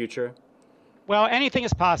in the future? Well, anything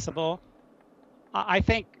is possible. I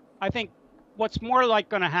think what's more like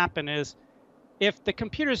going to happen is if the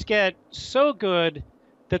computers get so good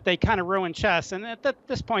that they kind of ruin chess, and at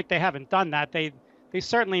this point they haven't done that. They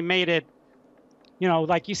certainly made it,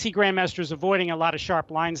 like you see grandmasters avoiding a lot of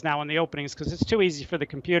sharp lines now in the openings because it's too easy for the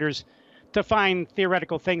computers to find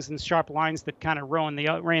theoretical things in sharp lines that kind of ruin the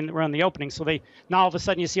opening. So now all of a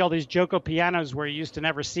sudden you see all these Giocco pianos where you used to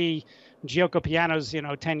never see Giocco pianos,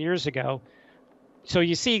 10 years ago. So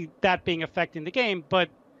you see that being affecting the game. But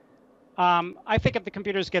I think if the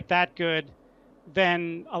computers get that good,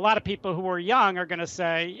 then a lot of people who are young are going to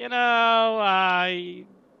say,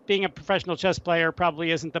 being a professional chess player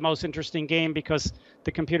probably isn't the most interesting game because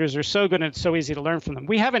the computers are so good and it's so easy to learn from them.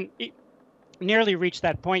 We haven't nearly reached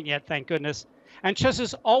that point yet, thank goodness. And chess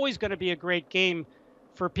is always going to be a great game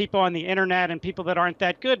for people on the internet and people that aren't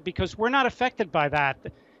that good because we're not affected by that.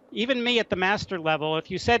 Even me at the master level,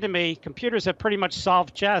 if you said to me, computers have pretty much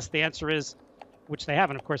solved chess, the answer is which they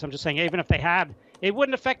haven't, of course. I'm just saying, even if they had, it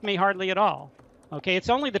wouldn't affect me hardly at all. Okay, it's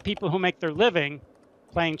only the people who make their living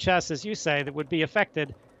playing chess, as you say, that would be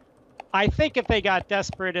affected. I think if they got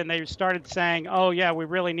desperate and they started saying, oh, yeah, we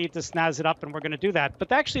really need to snazz it up and we're going to do that.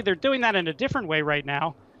 But actually, they're doing that in a different way right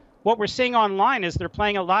now. What we're seeing online is they're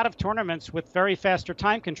playing a lot of tournaments with very faster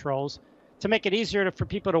time controls to make it easier for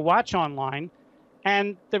people to watch online.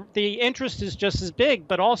 And the interest is just as big,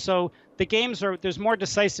 but also the games there's more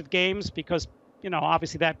decisive games because,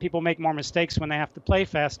 obviously that people make more mistakes when they have to play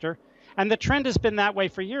faster. And the trend has been that way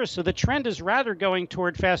for years. So the trend is rather going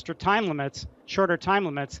toward faster time limits, shorter time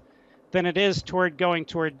limits, than it is going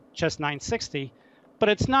toward Chess 960. But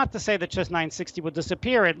it's not to say that Chess 960 will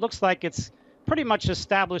disappear. It looks like it's pretty much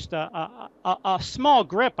established a small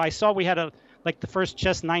grip. I saw we had the first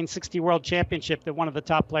Chess 960 World Championship that one of the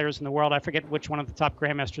top players in the world, I forget which one of the top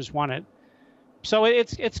grandmasters won it. So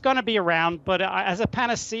it's going to be around, but as a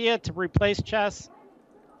panacea to replace chess,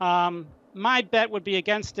 my bet would be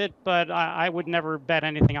against it, but I would never bet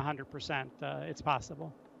anything 100%. It's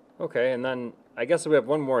possible. Okay, and then I guess we have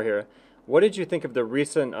one more here. What did you think of the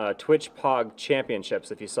recent Twitch POG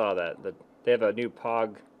Championships, if you saw that? They have a new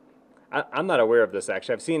POG. I'm not aware of this,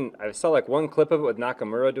 actually. I saw like one clip of it with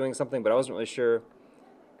Nakamura doing something, but I wasn't really sure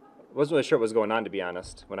what was going on, to be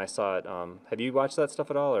honest, when I saw it. Have you watched that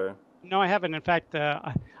stuff at all, or? No, I haven't. In fact,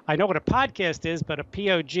 I know what a podcast is, but a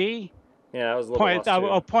POG? Yeah, I was a little lost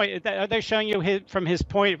too. Point. Are they showing you from his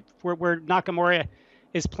point where Nakamura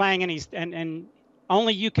is playing and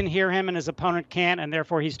only you can hear him and his opponent can't, and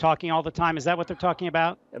therefore he's talking all the time? Is that what they're talking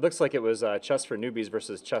about? It looks like it was chess for newbies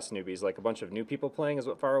versus chess newbies, like a bunch of new people playing, is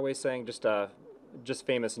what Faraway's saying. Just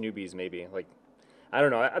famous newbies, maybe. Like, I don't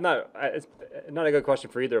know. It's not a good question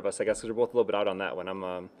for either of us, I guess, because we're both a little bit out on that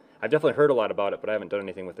one. I've definitely heard a lot about it, but I haven't done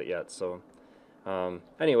anything with it yet. So,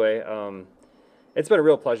 anyway, it's been a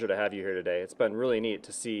real pleasure to have you here today. It's been really neat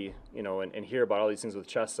to see, and hear about all these things with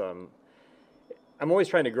chess. I'm always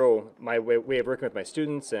trying to grow my way of working with my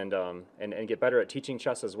students and get better at teaching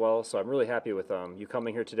chess as well. So I'm really happy with you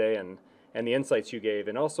coming here today and the insights you gave.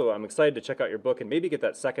 And also, I'm excited to check out your book and maybe get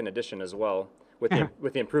that second edition as well with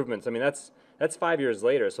the improvements. I mean, that's 5 years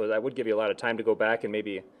later, so that would give you a lot of time to go back and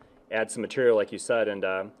maybe add some material, like you said. And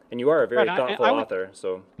you are a very thoughtful author.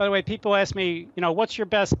 So, by the way, people ask me, what's your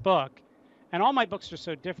best book? And all my books are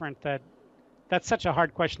so different that's such a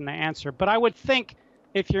hard question to answer. But I would think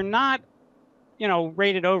if you're not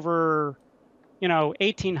rated over,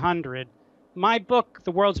 1800. My book,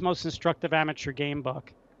 The World's Most Instructive Amateur Game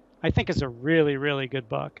Book, I think is a really, really good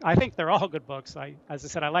book. I think they're all good books. As I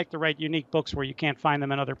said, I like to write unique books where you can't find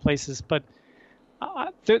them in other places. But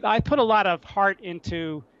I put a lot of heart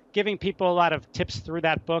into giving people a lot of tips through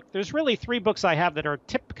that book. There's really 3 books I have that are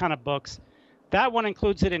tip kind of books. That one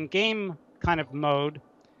includes it in game kind of mode.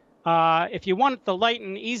 If you want the light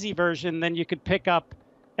and easy version, then you could pick up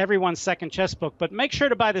Everyone's Second Chess Book, but make sure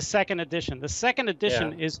to buy the second edition. The second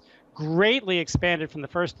edition is greatly expanded from the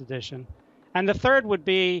first edition. And the third would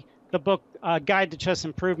be the book Guide to Chess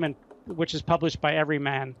Improvement, which is published by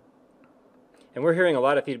Everyman. And we're hearing a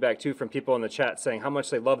lot of feedback, too, from people in the chat saying how much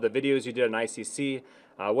they love the videos you did on ICC,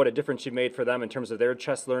 what a difference you made for them in terms of their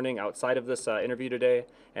chess learning outside of this interview today.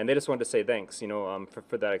 And they just wanted to say thanks,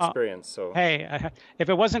 for that experience. So hey, if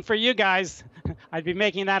it wasn't for you guys, I'd be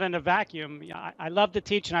making that in a vacuum. I love to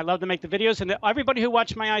teach and I love to make the videos. And everybody who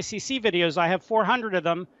watched my ICC videos, I have 400 of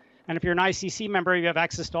them. And if you're an ICC member, you have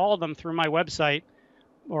access to all of them through my website,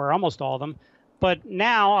 or almost all of them. But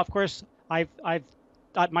now, of course, my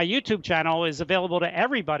YouTube channel is available to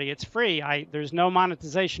everybody. It's free. There's no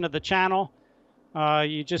monetization of the channel.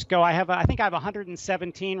 You just go. I think I have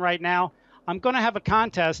 117 right now. I'm going to have a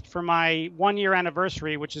contest for my 1-year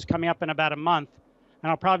anniversary, which is coming up in about a month, and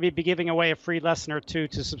I'll probably be giving away a free lesson or two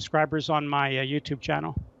to subscribers on my YouTube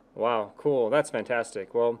channel. Wow, cool. That's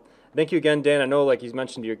fantastic. Well, thank you again, Dan. I know, like you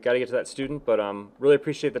mentioned, you got to get to that student, but really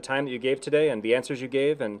appreciate the time that you gave today and the answers you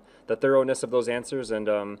gave and the thoroughness of those answers. And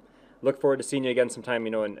look forward to seeing you again sometime,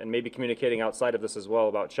 and maybe communicating outside of this as well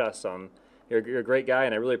about chess. You're a great guy,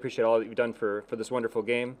 and I really appreciate all that you've done for this wonderful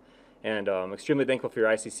game. And extremely thankful for your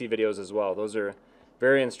ICC videos as well. Those are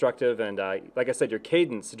very instructive, and like I said, your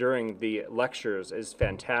cadence during the lectures is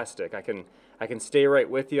fantastic. I can stay right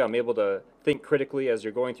with you. I'm able to think critically as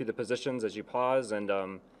you're going through the positions, as you pause,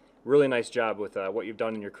 and really nice job with what you've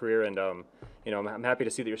done in your career. And I'm happy to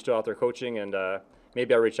see that you're still out there coaching, and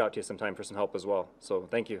maybe I'll reach out to you sometime for some help as well. So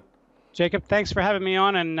thank you. Jacob, thanks for having me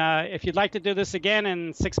on. And if you'd like to do this again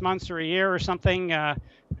in 6 months or a year or something,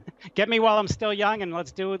 get me while I'm still young, and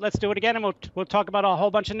let's do it again, and we'll talk about a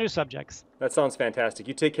whole bunch of new subjects. That sounds fantastic.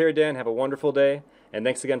 You take care, Dan. Have a wonderful day, and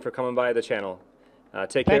thanks again for coming by the channel.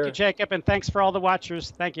 Take Thank you, care. Jacob, and thanks for all the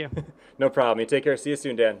watchers. Thank you. No problem. You take care. See you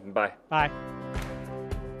soon, Dan. Bye. Bye.